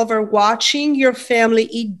get over watching your family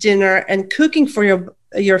eat dinner and cooking for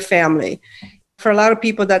your family? For a lot of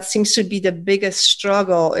people, that seems to be the biggest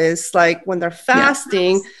struggle, is like when they're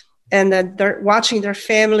fasting and then they're watching their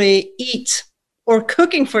family eat or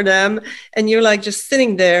cooking for them. And you're like just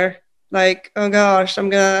sitting there like, oh gosh, I'm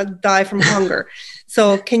going to die from hunger.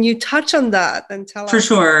 So can you touch on that and tell us? For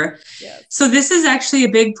sure. Yes. So this is actually a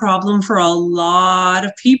big problem for a lot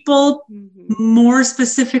of people, more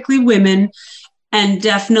specifically women, and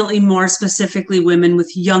definitely more specifically women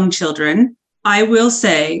with young children. I will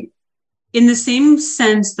say, in the same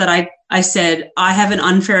sense that I said I have an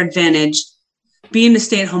unfair advantage being a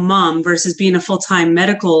stay-at-home mom versus being a full-time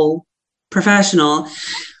medical professional,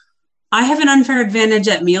 I have an unfair advantage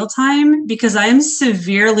at mealtime because I am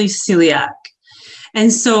severely celiac.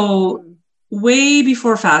 And so way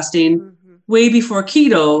before fasting, way before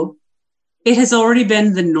keto, it has already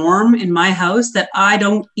been the norm in my house that I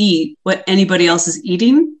don't eat what anybody else is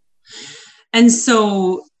eating. And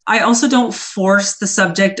so I also don't force the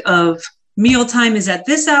subject of mealtime is at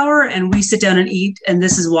this hour and we sit down and eat, and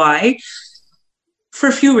this is why. For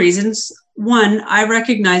a few reasons. One, I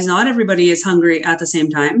recognize not everybody is hungry at the same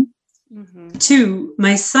time. Mm-hmm. Two,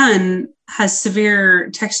 my son has severe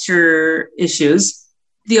texture issues.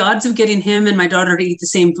 The odds of getting him and my daughter to eat the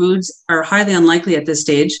same foods are highly unlikely at this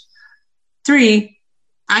stage. Three,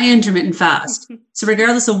 I intermittent fast. So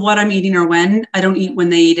regardless of what I'm eating or when, I don't eat when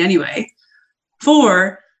they eat anyway.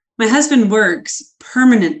 Four, my husband works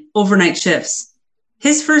permanent overnight shifts.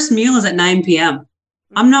 His first meal is at 9 p.m.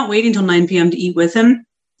 I'm not waiting till 9 p.m. to eat with him.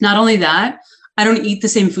 Not only that, I don't eat the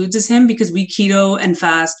same foods as him because we keto and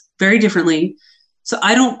fast very differently. So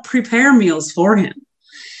I don't prepare meals for him.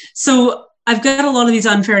 So I've got a lot of these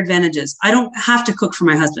unfair advantages. I don't have to cook for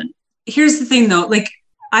my husband. Here's the thing though, like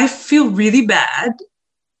I feel really bad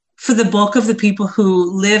for the bulk of the people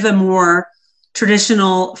who live a more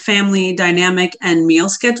traditional family dynamic and meal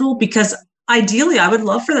schedule, because ideally I would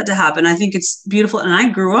love for that to happen. I think it's beautiful. And I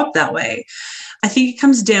grew up that way. I think it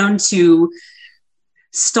comes down to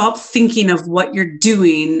stop thinking of what you're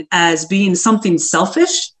doing as being something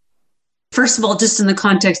selfish. First of all, just in the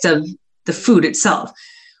context of the food itself,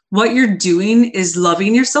 what you're doing is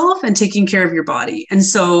loving yourself and taking care of your body. And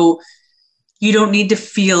so You don't need to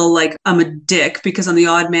feel like I'm a dick because I'm the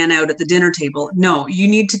odd man out at the dinner table. No, you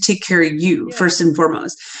need to take care of you first and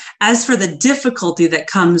foremost. As for the difficulty that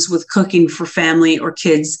comes with cooking for family or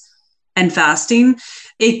kids and fasting,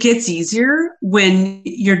 it gets easier when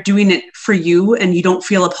you're doing it for you and you don't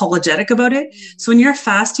feel apologetic about it. So when you're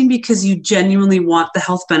fasting because you genuinely want the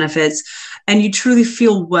health benefits and you truly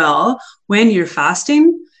feel well when you're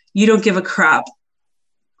fasting, you don't give a crap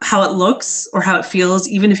how it looks or how it feels,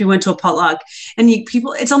 even if you went to a potluck. And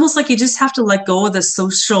people, it's almost like you just have to let go of the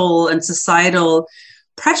social and societal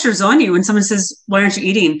pressures on you when someone says, why aren't you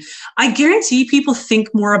eating? I guarantee people think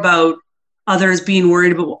more about others being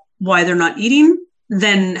worried about why they're not eating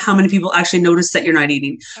than how many people actually notice that you're not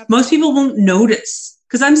eating. Most people won't notice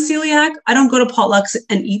because I'm celiac. I don't go to potlucks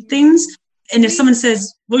and eat things. And if someone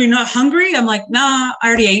says, well, you're not hungry, I'm like, nah, I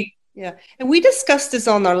already ate. Yeah. And we discussed this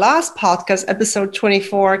on our last podcast, episode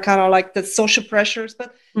 24, kind of like the social pressures.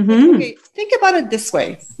 But okay, think about it this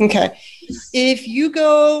way. Okay. If you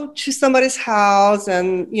go to somebody's house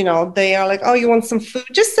and, they are like, oh, you want some food?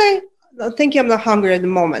 Just say, thank you, I'm not hungry at the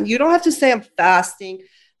moment. You don't have to say I'm fasting.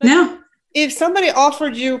 No. If somebody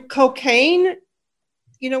offered you cocaine,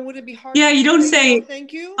 would it be hard? Yeah, you don't say, no,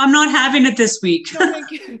 thank you. I'm not having it this week. No,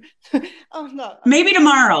 thank you. Oh, no. Maybe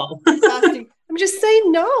tomorrow. Fasting. I'm just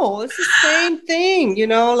saying no. It's the same thing, you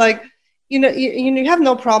have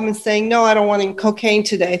no problem saying, no, I don't want any cocaine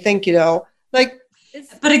today. Thank you, though. But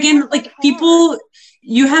again, people,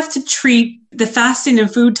 you have to treat the fasting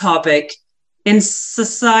and food topic in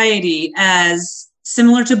society as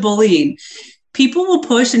similar to bullying. People will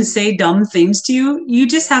push and say dumb things to you. You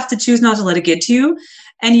just have to choose not to let it get to you.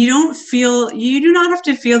 And you do not have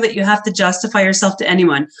to feel that you have to justify yourself to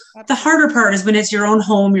anyone. The harder part is when it's your own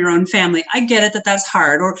home, your own family. I get it that that's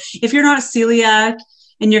hard. Or if you're not celiac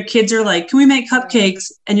and your kids are like, can we make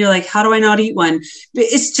cupcakes? And you're like, how do I not eat one?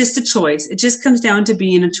 It's just a choice. It just comes down to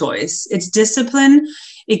being a choice. It's discipline.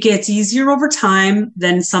 It gets easier over time.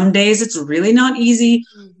 Then some days it's really not easy,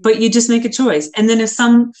 but you just make a choice. And then if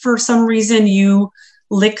for some reason you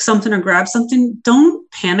lick something or grab something, don't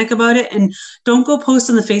panic about it. And don't go post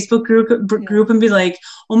on the Facebook group and be like,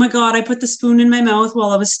 oh my God, I put the spoon in my mouth while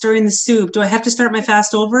I was stirring the soup. Do I have to start my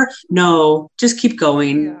fast over? No, just keep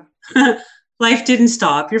going. Yeah. Life didn't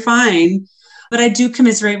stop. You're fine. But I do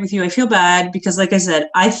commiserate with you. I feel bad because, like I said,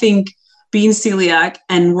 I think being celiac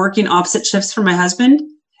and working opposite shifts for my husband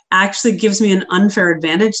actually gives me an unfair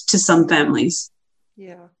advantage to some families.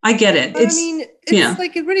 Yeah. I get it. But it's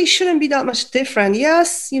like it really shouldn't be that much different.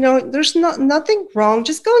 Yes, there's nothing wrong.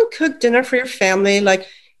 Just go and cook dinner for your family. Like,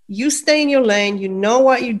 you stay in your lane. You know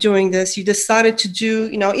what you're doing this. You decided to do,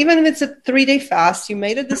 even if it's a 3-day fast, you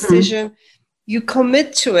made a decision. You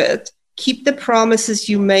commit to it. Keep the promises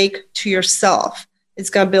you make to yourself. It's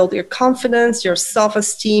going to build your confidence, your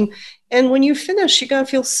self-esteem. And when you finish, you're going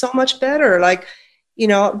to feel so much better. Like,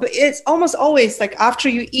 but it's almost always like after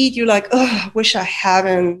you eat, you're like, oh, I wish I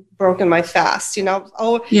haven't broken my fast.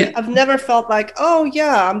 I've never felt like, oh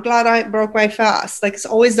yeah, I'm glad I broke my fast. Like, it's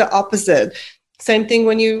always the opposite. Same thing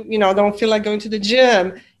when you don't feel like going to the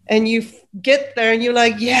gym and you get there and you're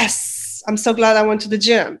like, yes, I'm so glad I went to the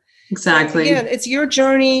gym. Exactly. So again, it's your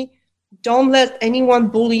journey. Don't let anyone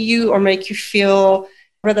bully you or make you feel,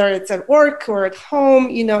 whether it's at work or at home,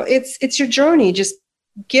 it's your journey. Just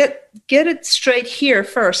get it straight here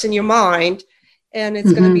first in your mind, and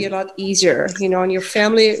it's going to be a lot easier, and your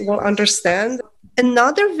family will understand.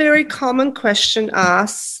 Another very common question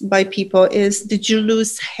asked by people is, did you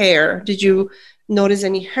lose hair? Did you notice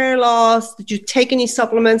any hair loss? Did you take any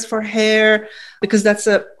supplements for hair? Because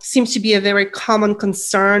seems to be a very common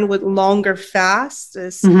concern with longer fasts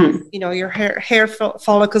is, your hair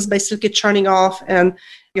follicles basically churning off and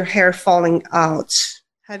your hair falling out.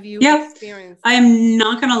 Have you experienced that? I am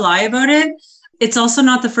not going to lie about it. It's also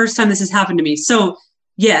not the first time this has happened to me. So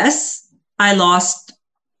yes, I lost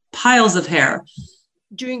piles of hair.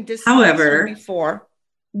 During this However, fast or before?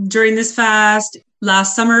 During this fast,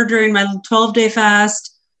 last summer during my 12-day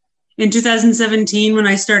fast, in 2017 when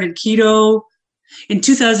I started keto, in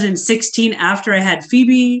 2016 after I had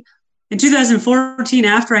Phoebe, in 2014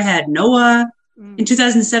 after I had Noah, in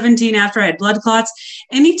 2017 after I had blood clots.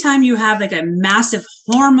 Anytime you have like a massive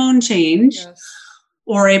hormone change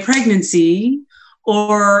or a pregnancy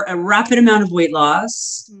or a rapid amount of weight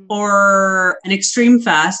loss or an extreme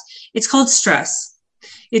fast, it's called stress.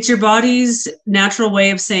 It's your body's natural way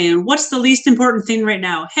of saying, what's the least important thing right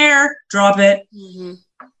now? Hair, drop it.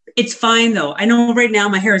 It's fine though. I know right now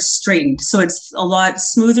my hair is straightened, so it's a lot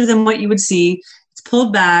smoother than what you would see. It's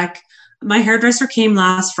pulled back. My hairdresser came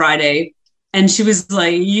last Friday and she was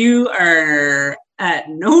like, you are at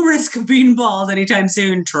no risk of being bald anytime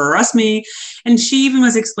soon. Trust me. And she even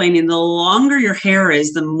was explaining the longer your hair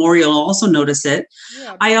is, the more you'll also notice it.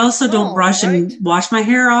 Yeah, I also don't brush and wash my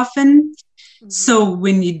hair often. So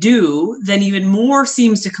when you do, then even more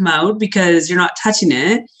seems to come out because you're not touching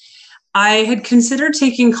it. I had considered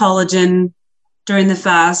taking collagen during the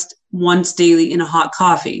fast once daily in a hot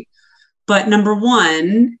coffee. But number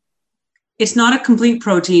one, it's not a complete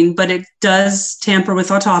protein, but it does tamper with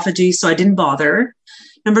autophagy, so I didn't bother.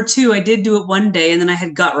 Number two, I did do it one day and then I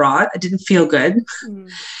had gut rot. I didn't feel good.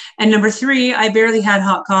 And number three, I barely had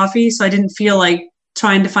hot coffee, so I didn't feel like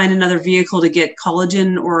trying to find another vehicle to get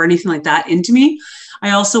collagen or anything like that into me.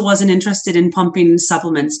 I also wasn't interested in pumping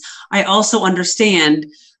supplements. I also understand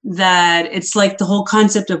that it's like the whole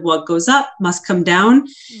concept of what goes up must come down.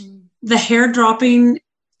 The hair dropping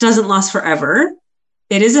doesn't last forever.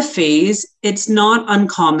 It is a phase. It's not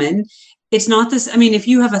uncommon. It's not this. I mean, if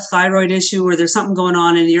you have a thyroid issue or there's something going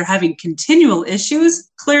on and you're having continual issues,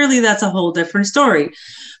 clearly that's a whole different story.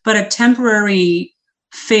 But a temporary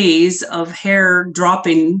phase of hair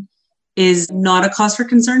dropping is not a cause for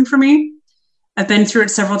concern for me. I've been through it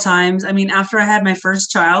several times. I mean, after I had my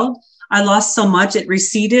first child, I lost so much, it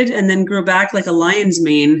receded and then grew back like a lion's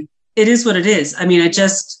mane. It is what it is. I mean,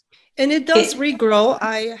 and it does regrow.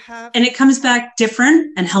 And it comes back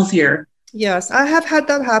different and healthier. Yes, I have had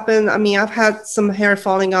that happen. I mean, I've had some hair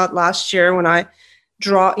falling out last year when I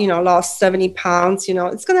lost 70 pounds.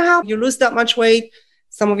 It's going to happen. You lose that much weight,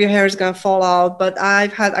 some of your hair is going to fall out, but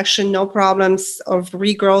I've had actually no problems of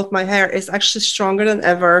regrowth. My hair is actually stronger than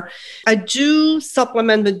ever. I do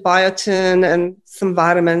supplement with biotin and some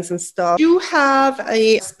vitamins and stuff. Do you have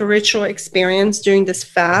a spiritual experience during this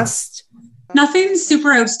fast? Nothing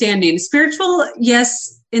super outstanding. Spiritual,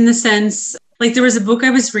 yes, in the sense, like there was a book I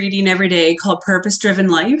was reading every day called Purpose Driven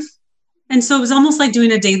Life. And so it was almost like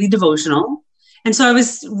doing a daily devotional. And so I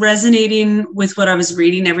was resonating with what I was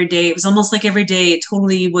reading every day. It was almost like every day it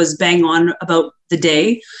totally was bang on about the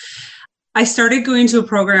day. I started going to a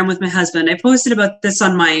program with my husband. I posted about this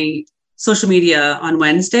on my social media on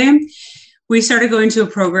Wednesday. We started going to a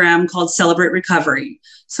program called Celebrate Recovery.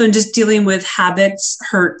 So in just dealing with habits,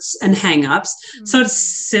 hurts, and hangups. So it's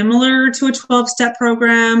similar to a 12-step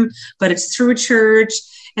program, but it's through a church.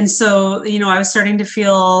 And so, I was starting to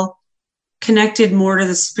feel connected more to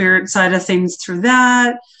the spirit side of things through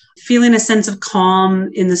that, feeling a sense of calm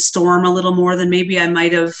in the storm a little more than maybe I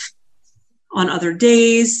might have on other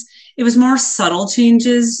days. It was more subtle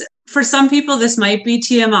changes. For some people, this might be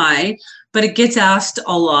TMI, but it gets asked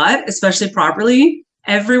a lot, especially properly.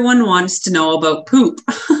 Everyone wants to know about poop.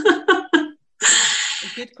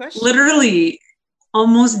 Good question. Literally,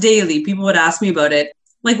 almost daily, people would ask me about it.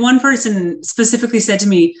 Like one person specifically said to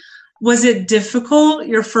me, was it difficult,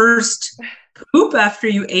 your first poop after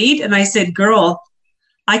you ate? And I said, girl,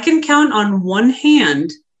 I can count on one hand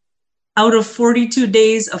out of 42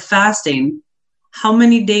 days of fasting how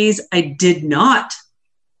many days I did not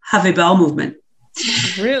have a bowel movement.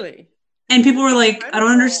 Really? And people were like, I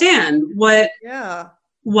don't understand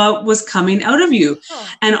what was coming out of you.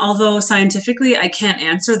 And although scientifically I can't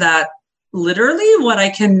answer that literally, what I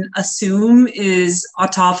can assume is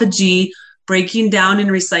autophagy breaking down and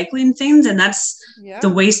recycling things. And that's the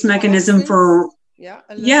waste mechanism for,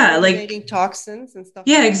 eliminating toxins and stuff.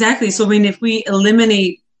 Yeah, exactly. So if we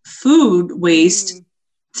eliminate food waste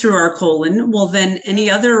through our colon, well, then any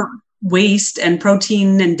other waste and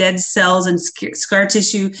protein and dead cells and scar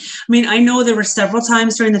tissue. I mean, I know there were several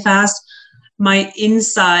times during the fast, my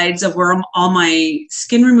insides of where all my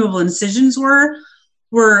skin removal incisions were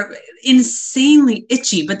insanely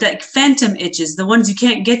itchy, but that phantom itches, the ones you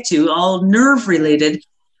can't get to, all nerve related.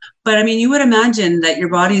 But I mean, you would imagine that your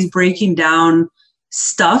body's breaking down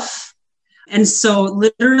stuff. And so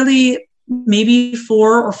literally maybe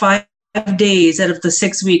 4 or 5 days out of the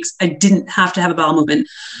 6 weeks, I didn't have to have a bowel movement.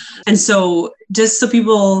 And so just so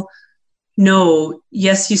people know,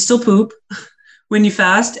 yes, you still poop when you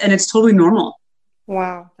fast, and it's totally normal.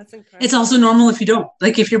 Wow, that's incredible. It's also normal if you don't.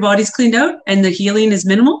 Like if your body's cleaned out and the healing is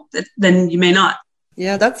minimal, then you may not.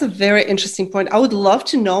 Yeah, that's a very interesting point. I would love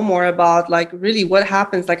to know more about like really what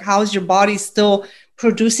happens, like how is your body still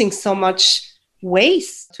producing so much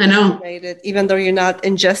waste? I know. Even though you're not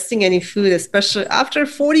ingesting any food, especially after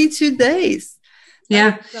 42 days.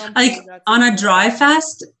 Yeah. Like on a dry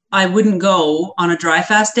fast, I wouldn't go on a dry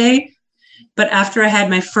fast day. But after I had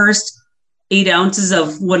my first 8 ounces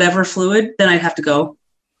of whatever fluid, then I'd have to go.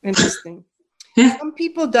 Interesting. Yeah. Some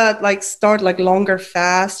people that like start like longer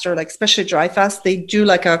fast or like especially dry fast, they do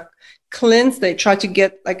like a cleanse. They try to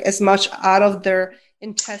get like as much out of their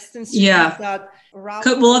intestines. Yeah.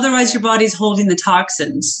 Well, otherwise your body's holding the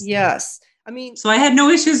toxins. Yes. I mean, so I had no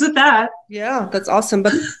issues with that. yeah, that's awesome.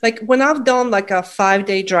 But like when I've done like a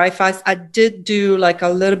 5-day dry fast, I did do like a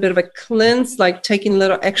little bit of a cleanse, like taking a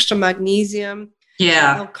little extra magnesium,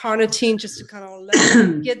 Yeah. carnitine, just to kind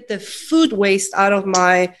of get the food waste out of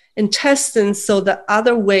my intestines, so the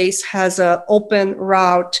other waste has an open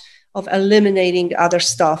route of eliminating the other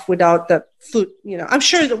stuff without the food. I'm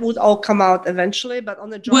sure it would all come out eventually, but on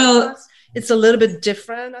the dry fast, it's a little bit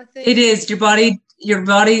different, I think. It is. Your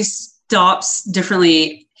body stops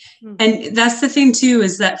differently. Mm-hmm. And that's the thing too,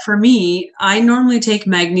 is that for me, I normally take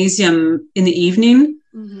magnesium in the evening.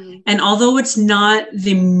 Mm-hmm. And although it's not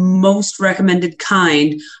the most recommended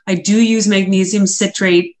kind, I do use magnesium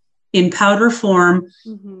citrate in powder form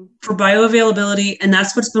for bioavailability. And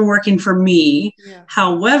that's what's been working for me. Yeah.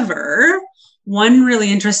 However, one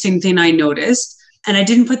really interesting thing I noticed, and I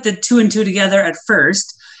didn't put the 2 and 2 together at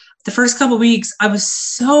first, the first couple of weeks, I was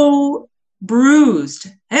so bruised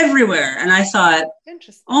everywhere. And I thought,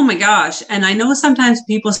 oh my gosh. And I know sometimes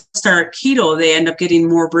people start keto, they end up getting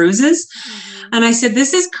more bruises. Mm-hmm. And I said,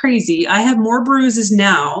 this is crazy. I have more bruises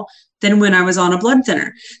now than when I was on a blood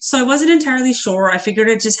thinner. So I wasn't entirely sure. I figured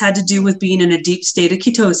it just had to do with being in a deep state of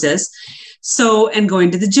ketosis. And going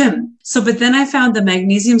to the gym. But then I found the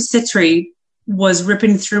magnesium citrate was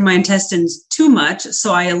ripping through my intestines too much.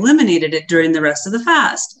 So I eliminated it during the rest of the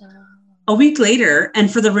fast. A week later,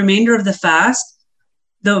 and for the remainder of the fast,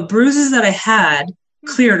 the bruises that I had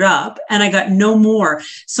cleared up and I got no more.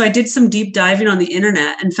 So I did some deep diving on the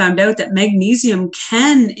internet and found out that magnesium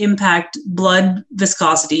can impact blood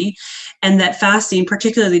viscosity, and that fasting,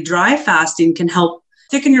 particularly dry fasting, can help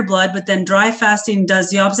thicken your blood, but then dry fasting does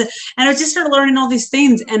the opposite. And I just started learning all these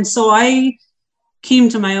things. And so I came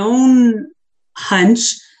to my own hunch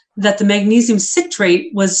that the magnesium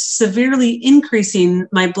citrate was severely increasing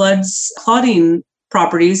my blood's clotting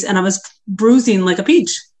properties, and I was bruising like a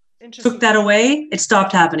peach. Took that away, it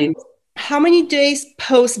stopped happening. How many days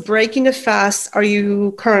post breaking the fast are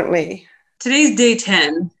you currently? Today's day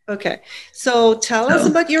 10. Okay. So tell us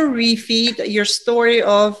about your refeed, your story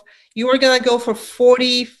of you were going to go for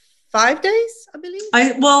 45 days, I believe?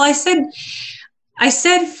 I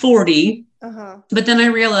said 40, but then I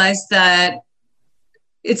realized that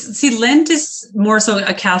Lent is more so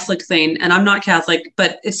a Catholic thing, and I'm not Catholic,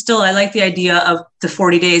 but it's still, I like the idea of the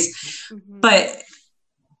 40 days, but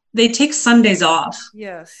they take Sundays off.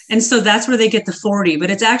 Yes. And so that's where they get the 40,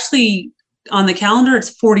 but it's actually on the calendar, it's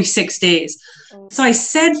 46 days. Oh. So I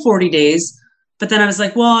said 40 days, but then I was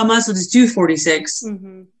like, well, I might as well just do 46.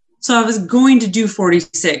 Mm-hmm. So I was going to do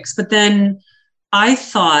 46, but then I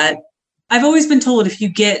thought, I've always been told if you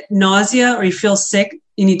get nausea or you feel sick,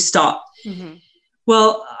 you need to stop. Mm-hmm.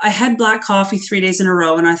 Well, I had black coffee 3 days in a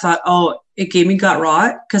row, and I thought, oh, it gave me gut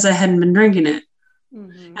rot because I hadn't been drinking it.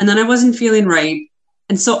 Mm-hmm. And then I wasn't feeling right.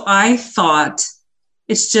 And so I thought,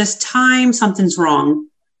 it's just time, something's wrong.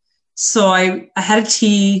 So I had a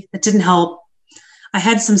tea that didn't help. I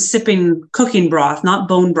had some sipping cooking broth, not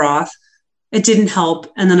bone broth. It didn't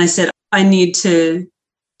help. And then I said, I need to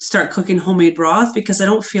start cooking homemade broth because I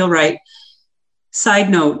don't feel right. Side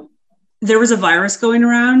note, there was a virus going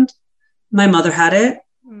around. My mother had it.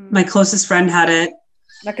 My closest friend had it.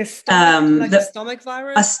 Like a stomach, a stomach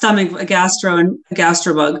virus? A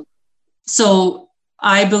gastro bug. So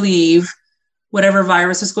I believe whatever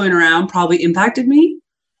virus was going around probably impacted me.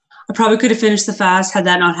 I probably could have finished the fast had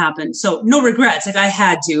that not happened. So no regrets. Like I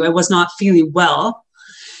had to. I was not feeling well.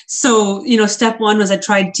 So, step 1 was I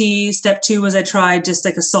tried tea. Step 2 was I tried just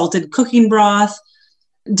like a salted cooking broth.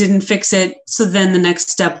 Didn't fix it. So then the next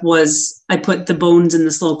step was I put the bones in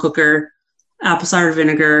the slow cooker, apple cider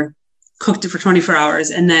vinegar, cooked it for 24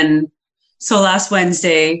 hours. And then, so last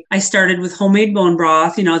Wednesday, I started with homemade bone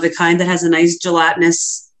broth, the kind that has a nice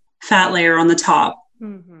gelatinous fat layer on the top.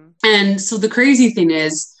 Mm-hmm. And so the crazy thing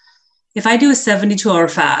is, if I do a 72-hour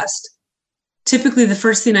fast, typically the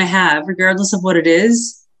first thing I have, regardless of what it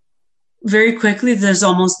is, very quickly, there's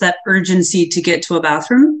almost that urgency to get to a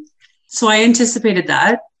bathroom. So I anticipated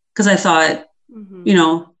that because I thought,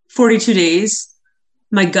 42 days,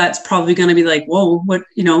 my gut's probably going to be like, whoa,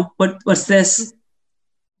 what's this?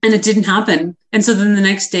 And it didn't happen. And so then the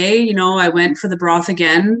next day, I went for the broth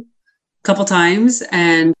again a couple times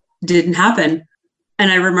and didn't happen.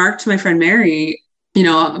 And I remarked to my friend Mary,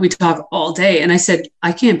 we talk all day. And I said,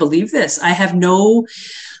 I can't believe this. I have not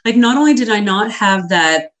only did I not have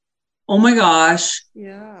that, oh my gosh,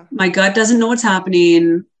 yeah, my gut doesn't know what's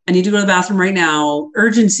happening. I need to go to the bathroom right now.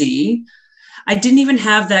 Urgency. I didn't even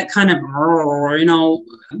have that kind of,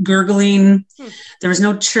 gurgling. There was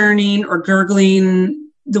no churning or gurgling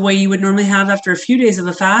the way you would normally have after a few days of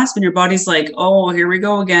a fast when your body's like, oh, here we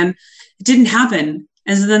go again. It didn't happen.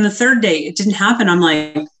 And then the third day, it didn't happen. I'm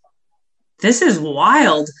like, this is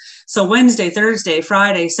wild. So Wednesday, Thursday,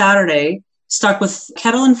 Friday, Saturday, stuck with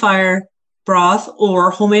kettle and fire broth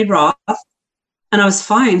or homemade broth. And I was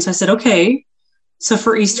fine. So I said, okay. So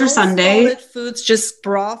for Easter Sunday, solid foods, just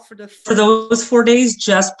broth for those 4 days,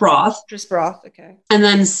 just broth. Just broth. Okay. And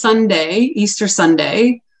then Sunday, Easter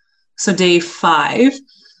Sunday, so day 5,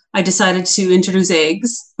 I decided to introduce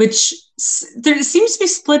eggs, which there seems to be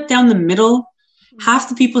split down the middle. Half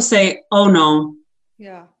the people say, oh no,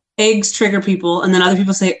 yeah, eggs trigger people. And then other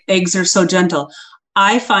people say eggs are so gentle.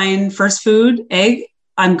 I find first food, egg,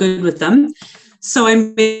 I'm good with them. So I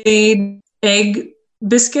made egg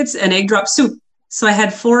biscuits and egg drop soup. So I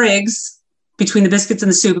had 4 eggs between the biscuits and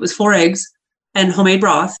the soup. It was 4 eggs and homemade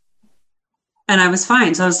broth. And I was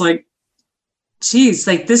fine. So I was like, geez,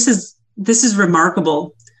 like this is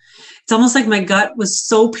remarkable. It's almost like my gut was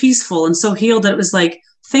so peaceful and so healed that it was like,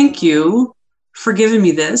 thank you for giving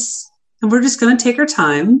me this. And we're just going to take our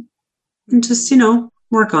time and just,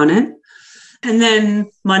 work on it. And then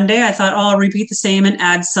Monday, I thought, I'll repeat the same and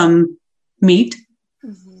add some meat.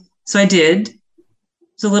 Mm-hmm. So I did.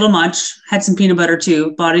 It's a little much. Had some peanut butter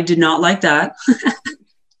too. Body did not like that.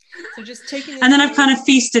 So just taking it. And then I've kind of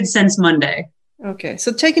feasted since Monday. Okay.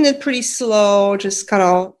 So taking it pretty slow, just kind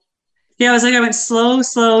of. Yeah, I went slow.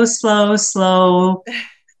 Food.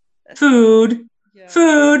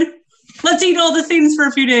 Let's eat all the things for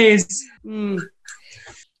a few days. Mm.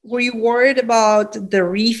 Were you worried about the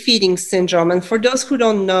refeeding syndrome? And for those who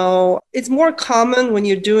don't know, it's more common when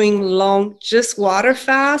you're doing long, just water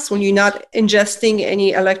fast, when you're not ingesting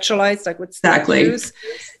any electrolytes, like with juice,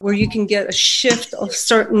 where you can get a shift of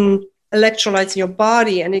certain electrolytes in your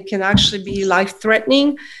body, and it can actually be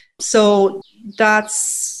life-threatening. So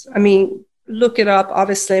look it up.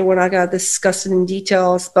 Obviously, we're not going to discuss it in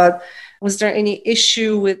details, but was there any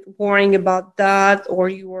issue with worrying about that, or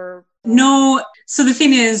you were? No. So the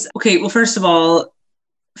thing is, okay, well, first of all,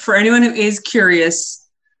 for anyone who is curious,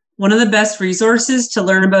 one of the best resources to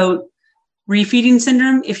learn about refeeding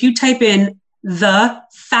syndrome, if you type in the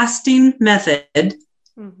fasting method,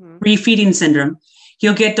 refeeding syndrome,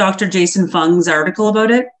 you'll get Dr. Jason Fung's article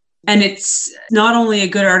about it. And it's not only a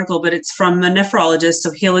good article, but it's from a nephrologist,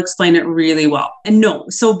 so he'll explain it really well. And no,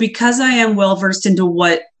 so because I am well versed into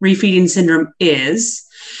what refeeding syndrome is,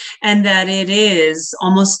 and that it is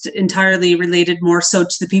almost entirely related more so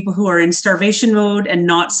to the people who are in starvation mode and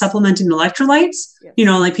not supplementing electrolytes,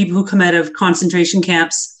 like people who come out of concentration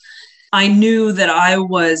camps, I knew that I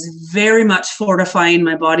was very much fortifying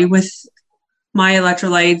my body with my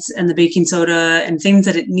electrolytes and the baking soda and things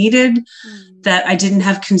that it needed, that I didn't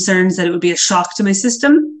have concerns that it would be a shock to my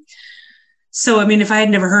system. So, if I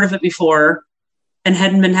had never heard of it before and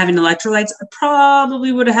hadn't been having electrolytes, I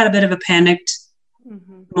probably would have had a bit of a panicked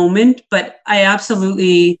moment, but I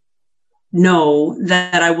absolutely know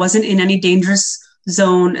that I wasn't in any dangerous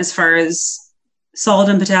zone as far as salt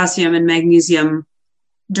and potassium and magnesium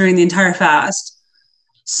during the entire fast.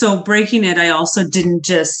 So breaking it, I also didn't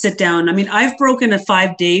just sit down. I've broken a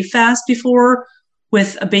 5-day fast before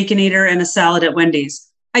with a Baconator and a salad at Wendy's.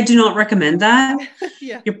 I do not recommend that.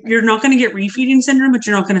 Yeah. You're not going to get refeeding syndrome, but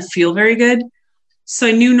you're not going to feel very good. So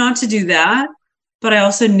I knew not to do that, but I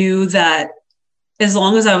also knew that as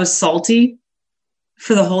long as I was salty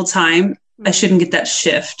for the whole time, I shouldn't get that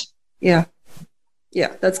shift. Yeah.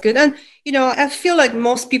 Yeah, that's good. And, I feel like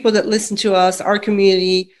most people that listen to us, our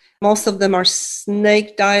community, most of them are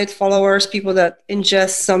snake diet followers, people that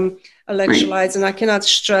ingest some electrolytes. Right. And I cannot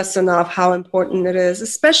stress enough how important it is,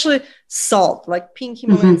 especially salt, like pink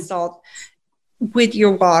Himalayan salt with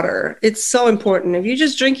your water. It's so important. If you're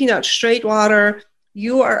just drinking that straight water,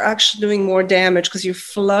 you are actually doing more damage because you're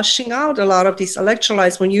flushing out a lot of these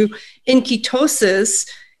electrolytes. When you're in ketosis,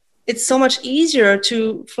 it's so much easier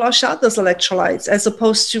to flush out those electrolytes as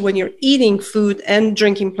opposed to when you're eating food and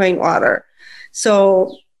drinking plain water.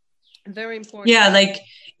 So very important. Yeah, like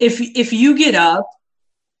if you get up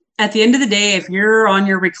at the end of the day, if you're on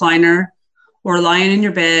your recliner or lying in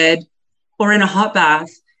your bed or in a hot bath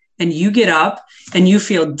and you get up and you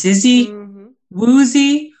feel dizzy,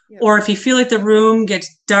 woozy, or if you feel like the room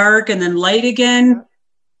gets dark and then light again,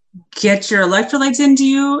 get your electrolytes into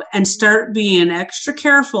you and start being extra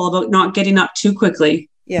careful about not getting up too quickly.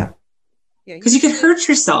 Yeah. Because you could hurt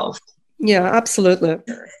yourself. Yeah, absolutely.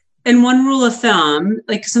 And one rule of thumb,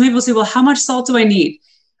 like some people say, well, how much salt do I need?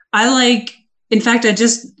 In fact,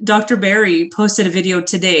 Dr. Barry posted a video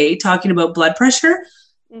today talking about blood pressure.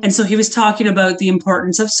 And so he was talking about the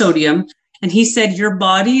importance of sodium. And he said, your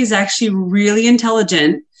body is actually really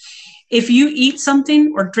intelligent. If you eat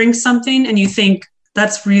something or drink something and you think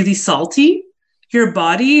that's really salty, your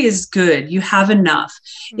body is good. You have enough.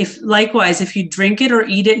 If likewise, if you drink it or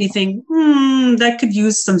eat it and you think, that could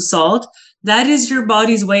use some salt, that is your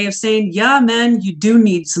body's way of saying, yeah, man, you do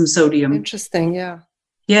need some sodium. Interesting. Yeah.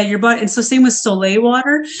 Yeah, your body. And so same with Soleil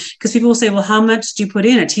water, because people will say, well, how much do you put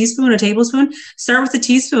in? A teaspoon, a tablespoon? Start with a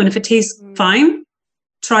teaspoon. If it tastes fine,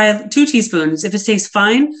 try 2 teaspoons. If it tastes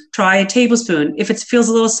fine, try a tablespoon. If it feels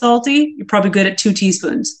a little salty, you're probably good at 2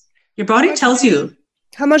 teaspoons. Your body tells you.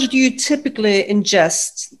 How much do you typically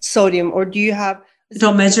ingest sodium, or do you have?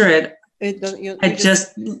 Don't measure it. I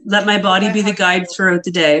just let my body be the guide throughout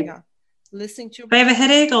the day. Yeah. Listening to. If I have a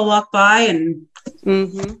headache, I'll walk by and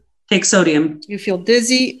take sodium. You feel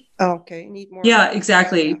dizzy? Oh, okay, need more. Yeah,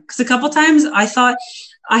 exactly. Because a couple of times I thought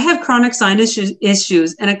I have chronic sinus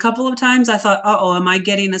issues, and a couple of times I thought, "Uh-oh, am I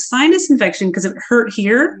getting a sinus infection because it hurt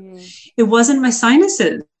here?" It wasn't my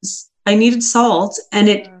sinuses. I needed salt, and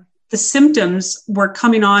the symptoms were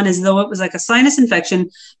coming on as though it was like a sinus infection,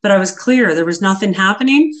 but I was clear. There was nothing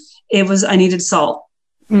happening. It was, I needed salt.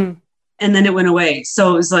 And then it went away.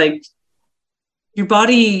 So it was like your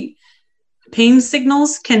body pain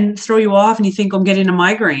signals can throw you off and you think, I'm getting a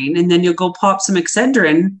migraine. And then you'll go pop some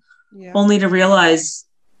Excedrin only to realize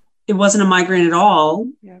it wasn't a migraine at all.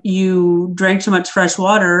 Yeah. You drank too much fresh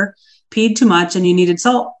water, peed too much, and you needed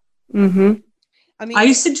salt. I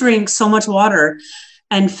used to drink so much water,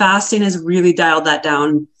 and fasting has really dialed that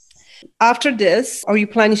down. After this, are you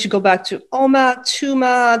planning to go back to OMAD,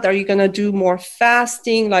 2MAD? Are you going to do more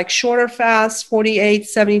fasting, like shorter fasts, 48,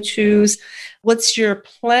 72s? What's your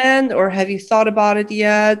plan, or have you thought about it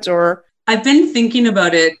yet? Or I've been thinking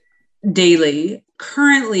about it daily.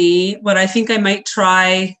 Currently, what I think I might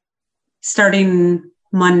try starting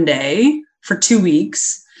Monday for 2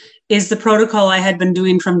 weeks is the protocol I had been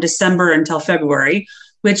doing from December until February,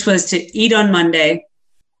 which was to eat on Monday,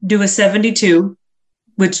 do a 72,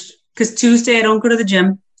 because Tuesday I don't go to the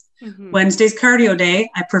gym. Wednesday's cardio day.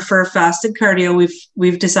 I prefer fasted cardio.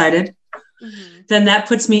 We've decided. Then that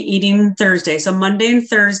puts me eating Thursday. So Monday and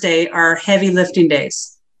Thursday are heavy lifting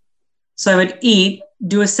days. So I would eat,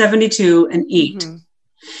 do a 72 and eat.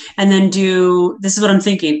 And then this is what I'm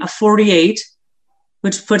thinking, a 48,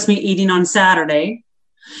 which puts me eating on Saturday.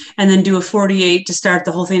 And then do a 48 to start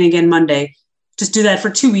the whole thing again Monday. Just do that for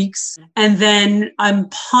 2 weeks. And then I'm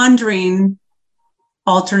pondering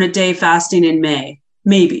alternate day fasting in May.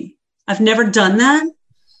 Maybe. I've never done that.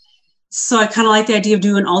 So I kind of like the idea of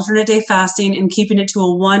doing alternate day fasting and keeping it to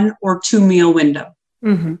a 1 or 2 meal window.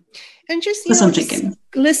 And just, just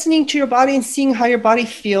listening to your body and seeing how your body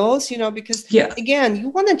feels, because again, you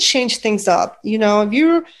want to change things up. If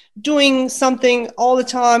you're doing something all the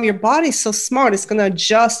time, your body's so smart, it's going to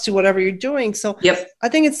adjust to whatever you're doing. So I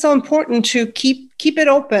think it's so important to keep it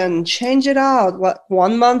open, change it out.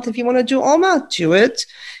 1 month, if you want to do OMA, do it.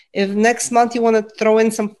 If next month you want to throw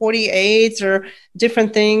in some 48s or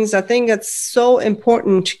different things, I think it's so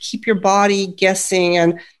important to keep your body guessing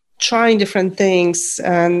and trying different things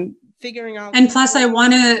and figuring out. And plus I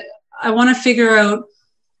want to figure out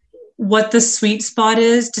what the sweet spot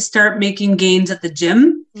is to start making gains at the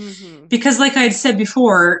gym. Because like I had said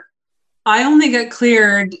before, I only got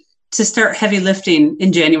cleared to start heavy lifting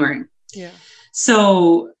in January.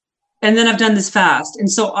 So, and then I've done this fast.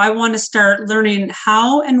 And so I want to start learning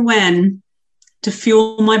how and when to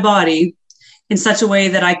fuel my body in such a way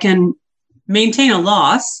that I can maintain a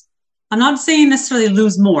loss. I'm not saying necessarily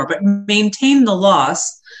lose more, but maintain the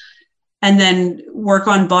loss and then work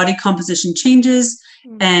on body composition changes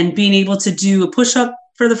and being able to do a push-up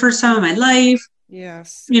for the first time in my life. Now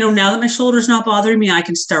that my shoulder's not bothering me, I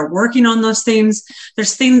can start working on those things.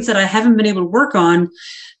 There's things that I haven't been able to work on,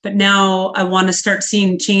 but now I want to start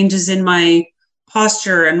seeing changes in my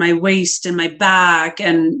posture and my waist and my back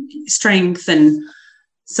and strength. And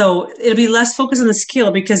so it'll be less focused on the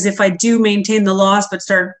scale, because if I do maintain the loss but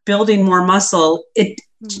start building more muscle, it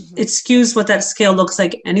skews what that scale looks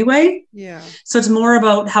like anyway. So it's more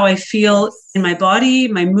about how I feel in my body,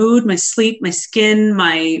 my mood, my sleep, my skin,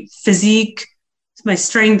 my physique, my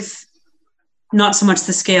strength, not so much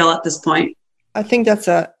the scale at this point. I think that's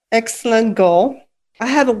an excellent goal. I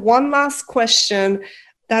have one last question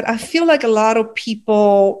that I feel like a lot of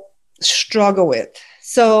people struggle with.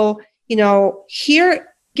 So,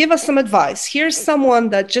 here, give us some advice. Here's someone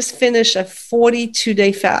that just finished a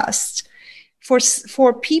 42-day fast.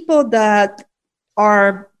 For people that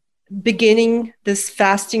are beginning this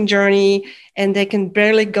fasting journey and they can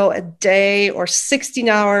barely go a day or 16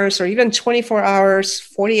 hours or even 24 hours,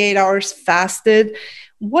 48 hours fasted,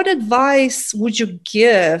 what advice would you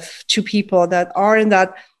give to people that are in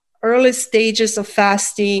that early stages of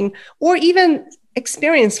fasting, or even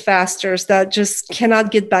experienced fasters that just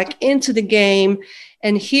cannot get back into the game.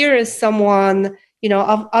 And here is someone,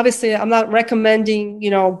 obviously I'm not recommending,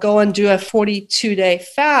 go and do a 42-day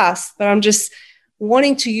fast, but I'm just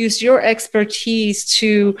wanting to use your expertise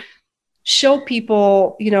to show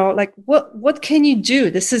people, like what can you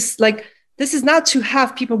do? This is not to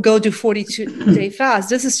have people go do 42-day fast.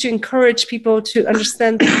 This is to encourage people to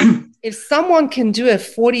understand if someone can do a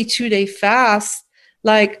 42-day fast,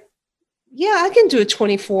 like, yeah, I can do a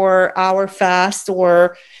 24-hour fast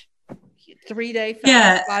or 3-day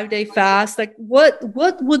fast, 5-day fast. Like what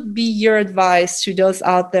would be your advice to those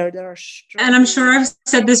out there that are struggling? And I'm sure I've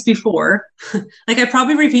said this before. Like I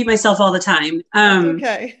probably repeat myself all the time.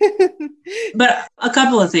 Okay. But a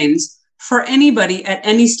couple of things. For anybody at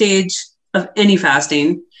any stage of any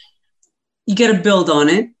fasting, you got to build on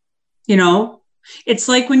it. It's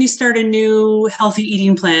like when you start a new healthy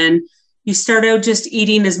eating plan, you start out just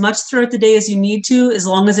eating as much throughout the day as you need to, as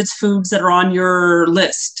long as it's foods that are on your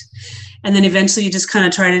list. And then eventually you just kind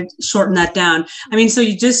of try to shorten that down. So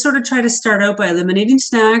you just sort of try to start out by eliminating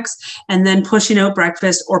snacks and then pushing out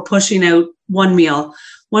breakfast or pushing out one meal.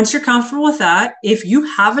 Once you're comfortable with that, if you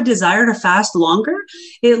have a desire to fast longer,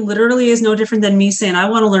 it literally is no different than me saying, I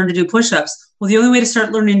want to learn to do push-ups. Well, the only way to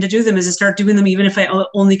start learning to do them is to start doing them, even if I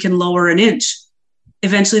only can lower an inch.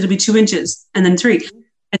 Eventually it'll be 2 inches and then 3.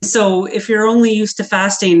 And so if you're only used to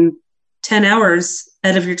fasting 10 hours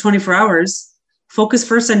out of your 24 hours, focus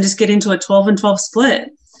first on just getting to a 12 and 12 split,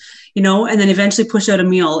 and then eventually push out a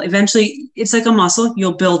meal. Eventually it's like a muscle,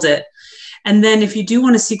 you'll build it. And then if you do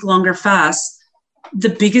want to seek longer fasts, the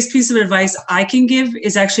biggest piece of advice I can give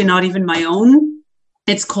is actually not even my own.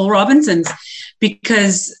 It's Cole Robinson's,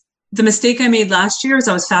 because the mistake I made last year is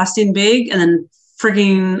I was fasting big and then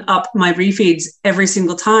frigging up my refeeds every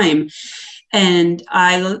single time. And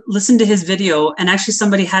I listened to his video, and actually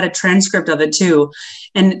somebody had a transcript of it too.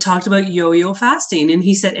 And it talked about yo-yo fasting. And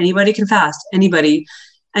he said, anybody can fast, anybody,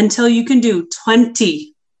 until you can do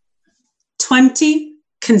 20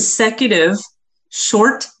 consecutive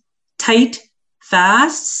short, tight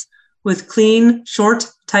fasts with clean, short,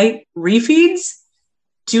 tight refeeds.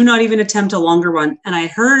 Do not even attempt a longer one. And I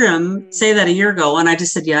heard him say that a year ago. And I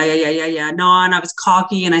just said, yeah. No, and I was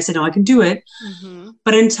cocky. And I said, no, I can do it. Mm-hmm.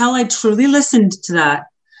 But until I truly listened to that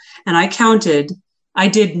and I counted, I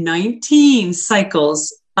did 19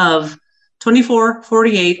 cycles of 24,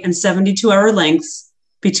 48, and 72-hour lengths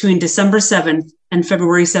between December 7th and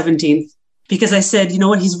February 17th. Because I said, you know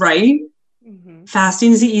what, he's right. Mm-hmm.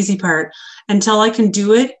 Fasting is the easy part. Until I can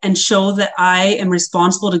do it and show that I am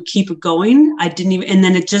responsible to keep it going, I didn't even, and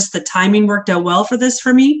then the timing worked out well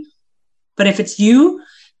for me. But if it's you,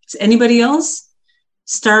 it's anybody else,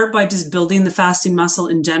 start by just building the fasting muscle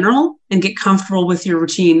in general and get comfortable with your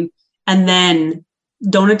routine. And then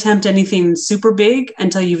don't attempt anything super big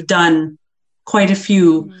until you've done quite a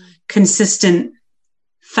few consistent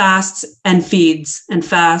fasts and feeds in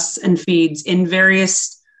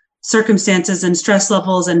various circumstances and stress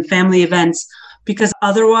levels and family events, because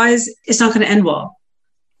otherwise it's not going to end well.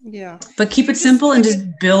 Yeah. But keep it simple and just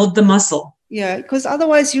build the muscle. Yeah, because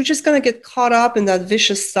otherwise you're just going to get caught up in that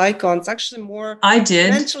vicious cycle. It's actually more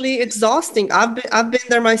mentally exhausting. I've been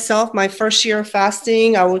there myself. My first year of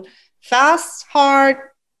fasting, I would fast hard,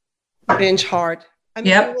 binge hard.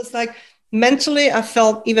 It was like mentally I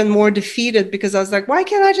felt even more defeated because I was like, why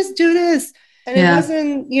can't I just do this? And it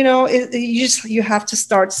wasn't, you have to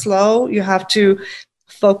start slow. You have to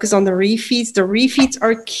focus on the refeeds. The refeeds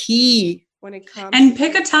are key when it comes. And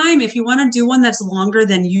pick a time. If you want to do one that's longer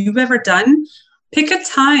than you've ever done, pick a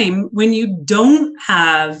time when you don't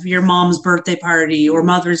have your mom's birthday party or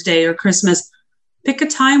Mother's Day or Christmas. Pick a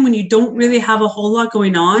time when you don't really have a whole lot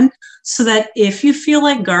going on, so that if you feel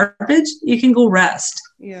like garbage, you can go rest.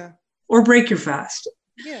 Yeah. Or break your fast.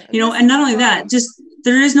 Yeah. And not only that, just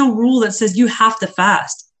there is no rule that says you have to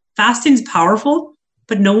fast. Fasting's powerful,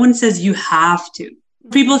 but no one says you have to.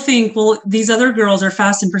 People think, well, these other girls are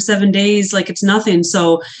fasting for 7 days like it's nothing.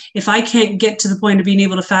 So if I can't get to the point of being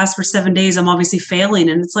able to fast for 7 days, I'm obviously failing.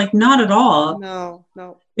 And it's like, not at all. No.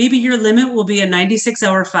 Maybe your limit will be a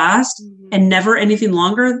 96-hour fast and never anything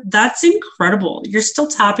longer. That's incredible. You're still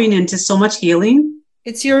tapping into so much healing.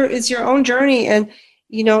 It's your own journey. And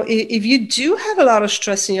if you do have a lot of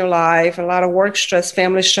stress in your life, a lot of work stress,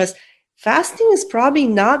 family stress, fasting is probably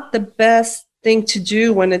not the best thing to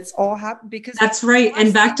do when it's all happening. Because that's right.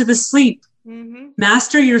 And back to the sleep. Mm-hmm.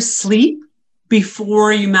 Master your sleep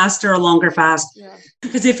before you master a longer fast. Yeah.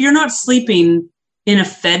 Because if you're not sleeping in a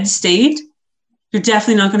fed state, you're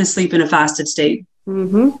definitely not going to sleep in a fasted state.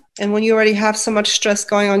 And when you already have so much stress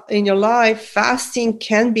going on in your life, fasting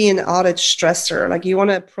can be an added stressor. Like you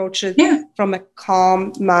want to approach it from a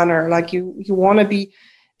calm manner. Like you want to be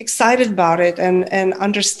excited about it and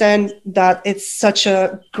understand that it's such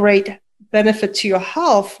a great benefit to your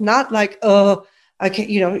health. Not like, oh, I can,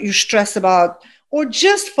 you're stressed about, or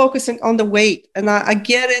just focusing on the weight. And I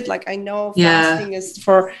get it. Like I know fasting is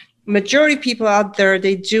for majority of people out there,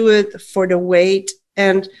 they do it for the weight.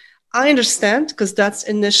 And I understand because that's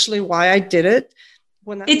initially why I did it.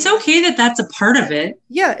 It's okay that that's a part of it.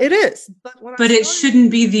 Yeah, it is. But it shouldn't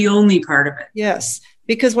be the only part of it. Yes,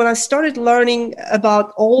 because when I started learning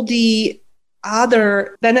about all the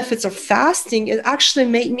other benefits of fasting, it actually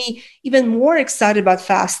made me even more excited about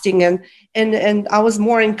fasting. And I was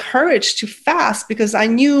more encouraged to fast because I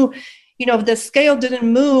knew, the scale didn't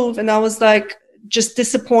move and I was like just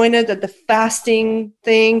disappointed at the fasting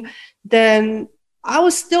thing, then I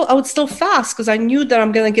would still fast because I knew that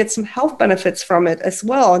I'm going to get some health benefits from it as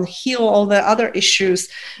well and heal all the other issues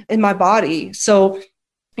in my body. So,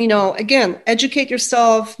 again, educate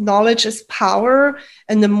yourself. Knowledge is power.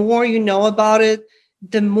 And the more you know about it,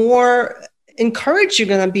 the more encouraged you're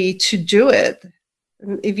going to be to do it.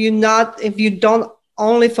 If you don't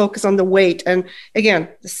only focus on the weight. And again,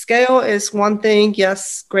 the scale is one thing.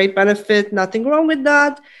 Yes, great benefit. Nothing wrong with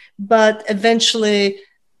that. But eventually,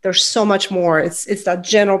 there's so much more. It's that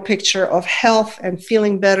general picture of health and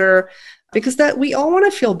feeling better, because that we all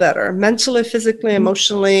want to feel better mentally, physically,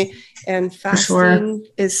 emotionally, and fasting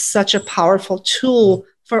is such a powerful tool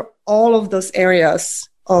for all of those areas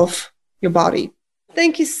of your body.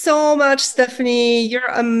 Thank you so much, Stephanie. You're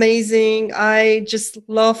amazing. I just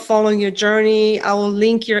love following your journey. I will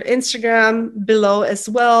link your Instagram below as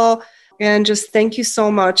well. And just thank you so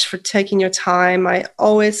much for taking your time. I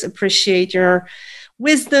always appreciate your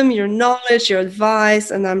wisdom, your knowledge, your advice,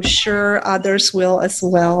 and I'm sure others will as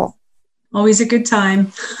well. Always a good time.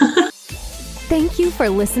 Thank you for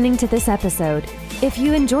listening to this episode. If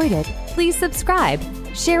you enjoyed it, please subscribe,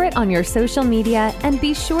 share it on your social media, and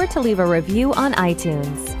be sure to leave a review on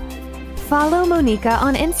iTunes. Follow Monica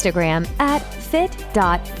on Instagram at fit.fat.hotaf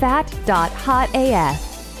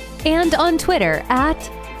and on Twitter at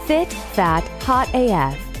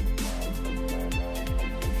fitfathotaf.